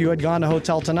 If you had gone to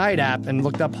Hotel Tonight app and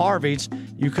looked up Harvey's,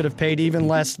 you could have paid even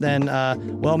less than,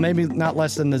 maybe not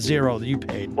less than the $0 that you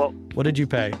paid. Well, what did you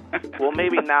pay? Well,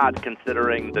 maybe not,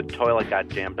 considering the toilet got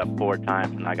jammed up 4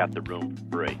 times and I got the room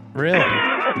for free. Really?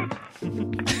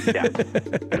 Yeah.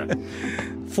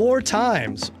 4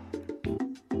 times?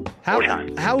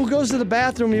 How goes to the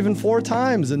bathroom even 4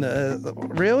 times?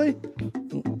 Really?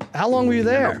 How long were you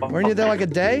there? Weren't you there like a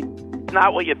day?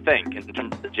 Not what you think in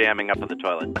terms of the jamming up of the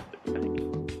toilet.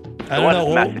 I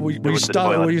don't know.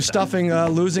 Were you stuffing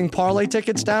losing parlay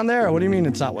tickets down there? Or what do you mean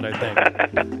it's not what I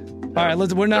think? All right,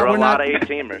 we're not.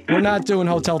 We're not doing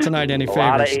Hotel Tonight any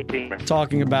favors.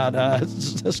 Talking about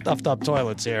stuffed up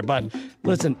toilets here, but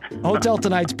listen, Hotel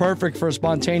Tonight's perfect for a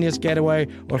spontaneous getaway.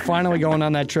 We're finally going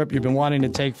on that trip you've been wanting to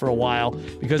take for a while.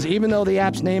 Because even though the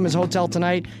app's name is Hotel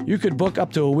Tonight, you could book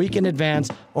up to a week in advance.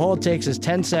 All it takes is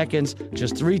 10 seconds,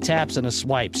 just 3 taps and a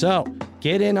swipe. So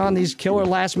get in on these killer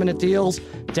last-minute deals.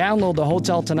 Download the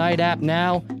Hotel Tonight app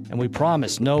now, and we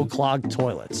promise no clogged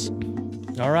toilets.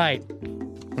 All right.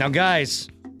 Now, guys,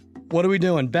 what are we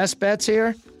doing? Best bets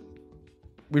here?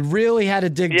 We really had to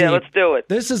dig deep. Yeah, let's do it.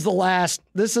 This is the last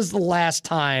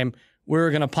time we're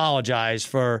going to apologize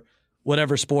for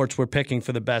whatever sports we're picking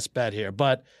for the best bet here.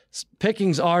 But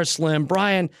pickings are slim.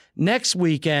 Brian, next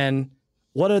weekend,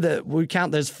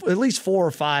 there's at least 4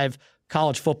 or 5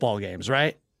 college football games,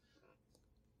 right?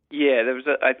 Yeah,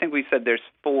 I think we said there's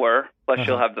 4. Plus,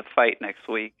 you'll have the fight next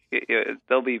week.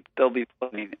 There'll be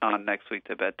plenty on next week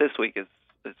to bet. This week is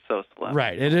so slim.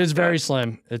 Right, it is very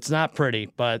slim. It's not pretty,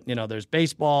 but there's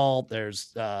baseball.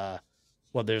 There's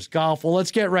there's golf. Well, let's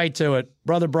get right to it,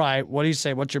 Brother Bry. What do you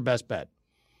say? What's your best bet?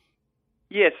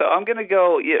 Yeah, so I'm gonna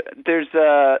go. Yeah, there's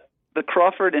the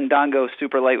Crawford and Dongo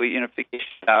Super Lightweight Unification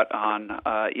out on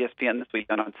ESPN this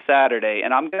weekend on Saturday,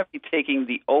 and I'm gonna be taking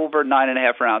the over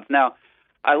 9.5 rounds. Now,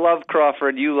 I love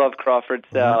Crawford. You love Crawford,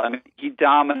 Sal. I mean, he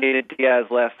dominated Diaz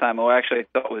last time. Who actually I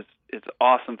thought was an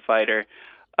awesome fighter.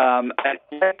 I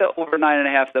like the over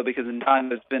 9.5 though, because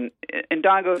Ndongo's been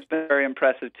very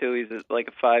impressive too. He's like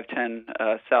a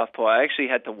 5'10" southpaw. I actually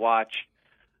had to watch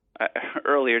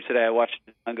earlier today. I watched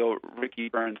Ndongo Ricky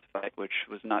Burns fight, which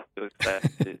was not too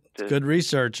excited. Good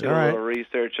research. All right. A little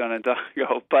research on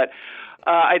Ndongo, but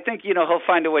I think he'll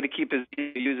find a way to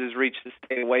use his reach to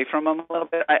stay away from him a little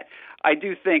bit. I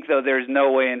do think though there's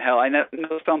no way in hell. I know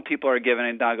some people are giving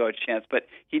Ndongo a chance, but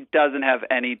he doesn't have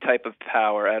any type of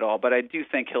power at all. But I do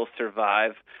think he'll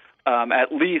survive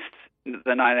at least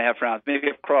the 9.5 rounds. Maybe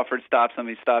if Crawford stops him,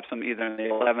 he stops him either in the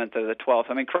 11th or the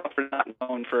 12th. I mean, Crawford's not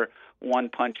known for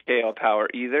one-punch KO power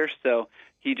either, so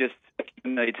he just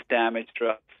accumulates damage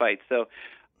throughout the fight. So,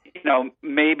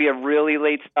 maybe a really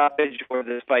late stoppage, or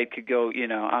this fight could go,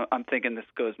 I'm thinking this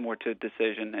goes more to a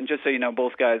decision. And just so you know,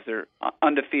 both guys are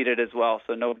undefeated as well,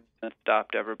 so nobody's been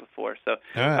stopped ever before. So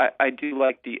right. I do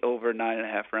like the over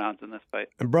 9.5 rounds in this fight.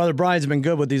 And Brother Brian's been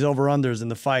good with these over-unders in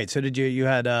the fights. Who did you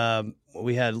had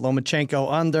we had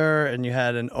Lomachenko under, and you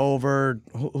had an over.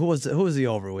 Who was the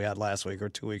over we had last week or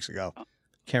 2 weeks ago?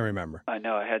 Can't remember. I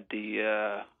know I had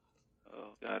the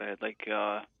I had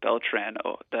Beltran.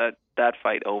 Oh, that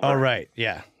fight over. Oh right,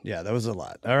 yeah, that was a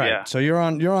lot. All right, yeah. So you're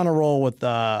on a roll with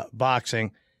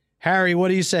boxing. Harry, what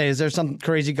do you say? Is there some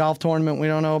crazy golf tournament we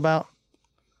don't know about?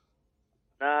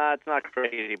 Nah, it's not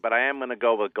crazy, but I am going to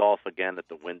go with golf again at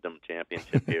the Wyndham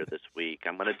Championship here this week.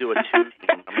 I'm going to do a 2-team.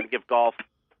 I'm going to give golf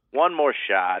one more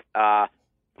shot. I'm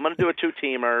going to do a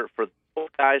 2-teamer for both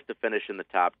guys to finish in the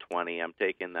top 20. I'm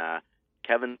taking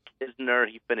Kevin Kisner.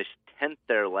 He finished 10th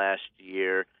there last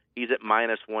year. He's at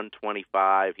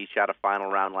 -125. He shot a final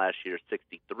round last year,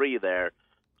 63 there.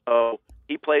 So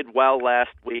he played well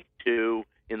last week too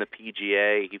in the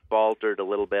PGA. He faltered a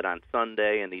little bit on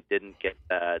Sunday, and he didn't get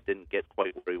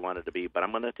quite where he wanted to be. But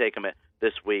I'm going to take him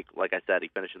this week. Like I said, he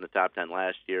finished in the top 10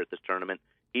 last year at this tournament.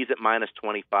 He's at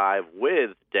 -25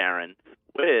 with Darren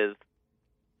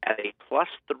at a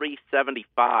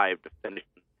 +375 to finish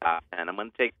in the top 10. I'm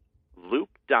going to take Luke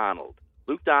Donald.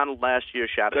 Luke Donald last year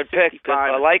shot good pick.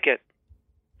 I like it.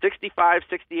 65,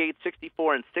 68,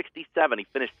 64, and 67. He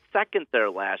finished second there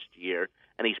last year,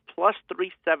 and he's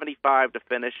 +375 to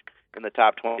finish in the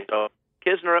top 20. So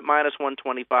Kisner at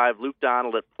 -125, Luke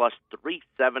Donald at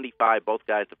 +375. Both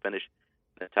guys to finish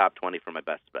in the top 20 for my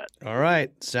best bet. All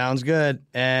right, sounds good.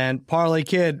 And Parlay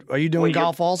Kid, are you doing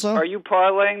golf also? Are you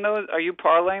parlaying those?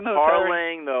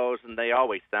 Parlaying those, and they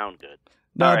always sound good.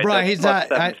 No, right, Brian, he's not.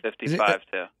 755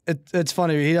 too. It's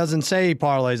funny. He doesn't say he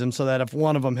parlays them, so that if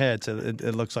one of them hits,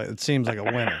 it seems like a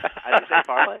winner. I didn't say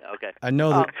parlay. Okay. I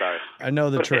know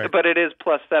the trick. But it is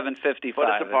 +755. What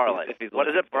is a parlay?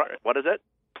 What is it?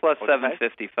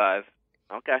 +755.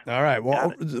 Okay. All right.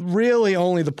 Well, really,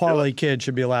 only the Parlay Kid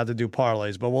should be allowed to do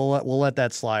parlays, but we'll let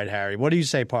that slide, Harry. What do you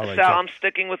say, Parlay Kid? I'm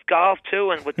sticking with golf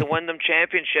too, and with the Wyndham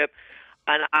Championship.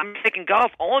 And I'm taking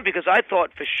golf only because I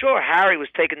thought for sure Harry was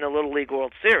taking the Little League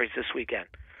World Series this weekend.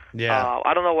 Yeah.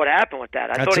 I don't know what happened with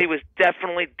that. I thought he was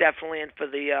definitely in for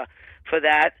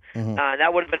that. Mm-hmm.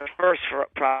 That would have been a first for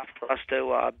us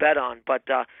to bet on. But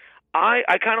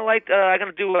I kind of like. I'm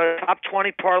going to do a top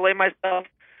 20 parlay myself.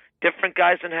 Different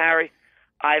guys than Harry.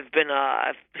 I've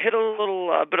hit a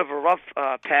little bit of a rough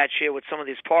patch here with some of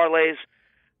these parlays.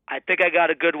 I think I got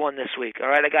a good one this week. All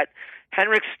right, I got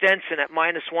Henrik Stenson at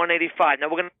 -185. Now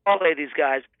we're going to parlay these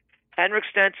guys. Henrik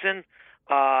Stenson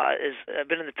has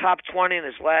been in the top 20 in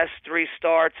his last 3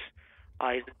 starts.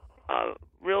 He's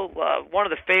one of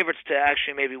the favorites to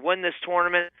actually maybe win this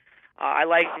tournament. I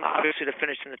like him obviously to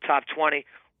finish in the top 20.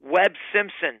 Webb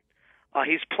Simpson,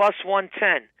 he's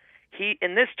 +110. He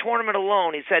in this tournament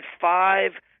alone, he's had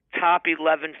 5 top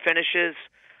 11 finishes.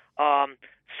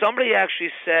 Somebody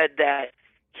actually said that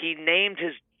he named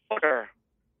his daughter,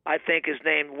 I think, is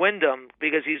named Wyndham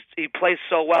because he plays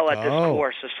so well at this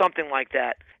course or something like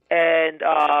that. And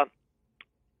I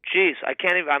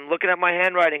can't even. I'm looking at my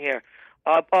handwriting here.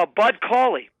 Bud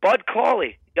Cauley,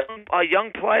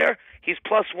 young player. He's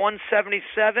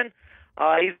 +177.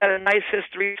 He's had a nice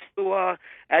history too,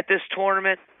 at this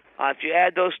tournament. If you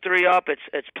add those 3 up,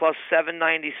 it's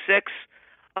 +796.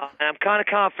 And I'm kind of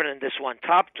confident in this one.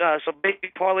 So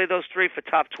maybe parlay those 3 for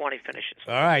top 20 finishes.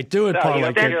 All right, do it,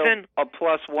 parlay. Stenson, a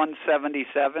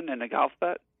 +177 in a golf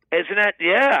bet. Isn't it?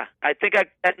 Yeah, I think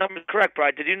that number's correct,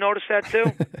 Brian. Did you notice that too?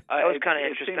 That was kind of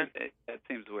interesting. It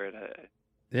seems weird.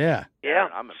 Yeah.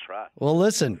 I'm impressed. Well,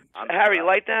 listen, Harry, you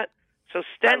like that? So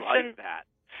Stenson,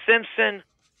 Simpson,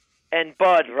 and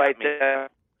Bud right there,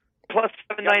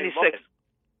 +796.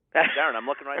 Darren, I'm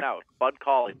looking right now. Bud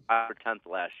Cauley, 5 for 10th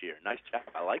last year. Nice job.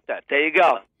 I like that. There you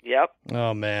go. Yep.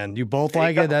 Oh, man. You both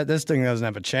like it? This thing doesn't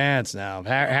have a chance now.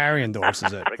 Harry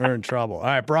endorses it. We're in trouble. All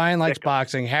right, Brian likes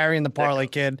boxing. Harry and the Parlay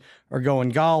Kid are going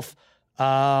golf.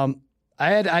 I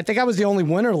think I was the only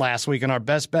winner last week in our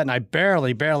best bet, and I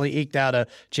barely eked out a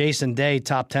Jason Day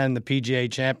top 10 in the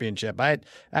PGA Championship. I had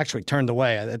actually turned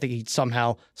away. I think he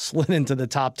somehow slid into the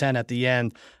top 10 at the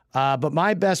end. But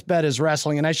my best bet is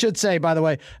wrestling. And I should say, by the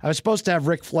way, I was supposed to have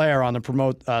Ric Flair on to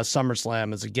promote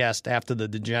SummerSlam as a guest after the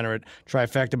Degenerate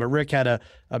Trifecta, but Rick had a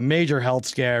major health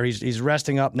scare. He's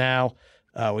resting up now.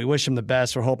 We wish him the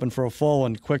best. We're hoping for a full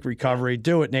and quick recovery.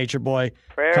 Do it, Nature Boy.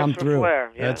 Prayers Come for through.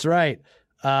 Flair. Yeah. That's right.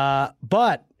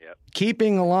 But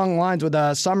keeping along lines with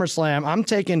SummerSlam, I'm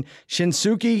taking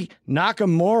Shinsuke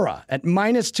Nakamura at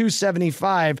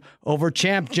 -275 over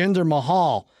champ Jinder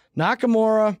Mahal.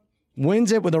 Nakamura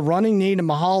wins it with a running knee to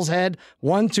Mahal's head.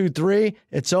 1, 2, 3.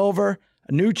 It's over.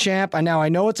 A new champ. I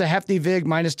know it's a hefty vig,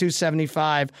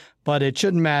 -275, but it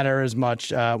shouldn't matter as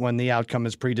much when the outcome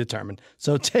is predetermined.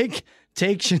 So take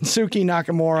Shinsuke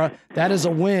Nakamura. That is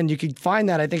a win. You can find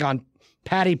that, I think, on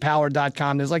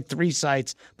PattyPower.com. There's like 3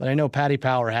 sites, but I know Patty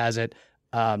Power has it.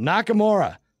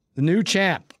 Nakamura, the new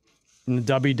champ in the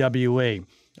WWE.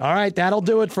 All right, that'll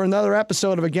do it for another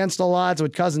episode of Against All Odds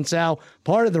with Cousin Sal,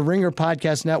 part of the Ringer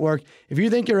Podcast Network. If you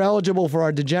think you're eligible for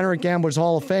our Degenerate Gamblers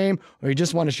Hall of Fame, or you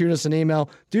just want to shoot us an email,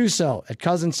 do so at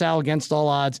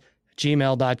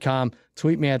cousinsalagainstallodds@gmail.com.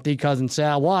 Tweet me at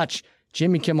 @TheCousinSal. Watch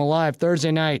Jimmy Kimmel Live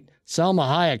Thursday night. Selma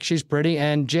Hayek, she's pretty,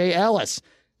 and Jay Ellis.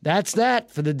 That's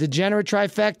that for the Degenerate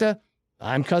Trifecta.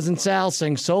 I'm Cousin Sal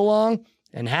saying so long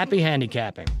and happy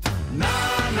handicapping.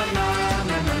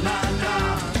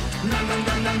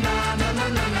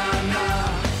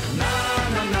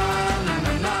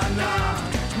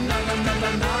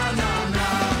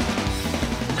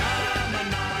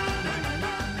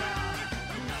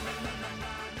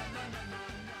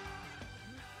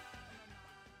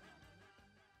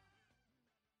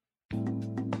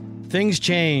 Things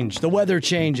change. The weather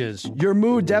changes. Your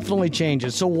mood definitely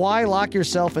changes. So why lock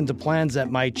yourself into plans that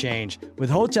might change? With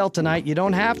Hotel Tonight, you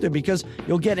don't have to because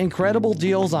you'll get incredible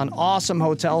deals on awesome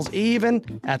hotels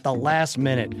even at the last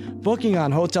minute. Booking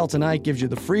on Hotel Tonight gives you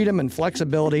the freedom and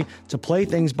flexibility to play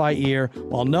things by ear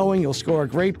while knowing you'll score a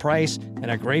great price and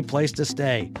a great place to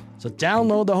stay. So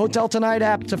download the Hotel Tonight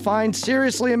app to find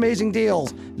seriously amazing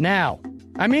deals now.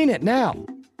 I mean it now.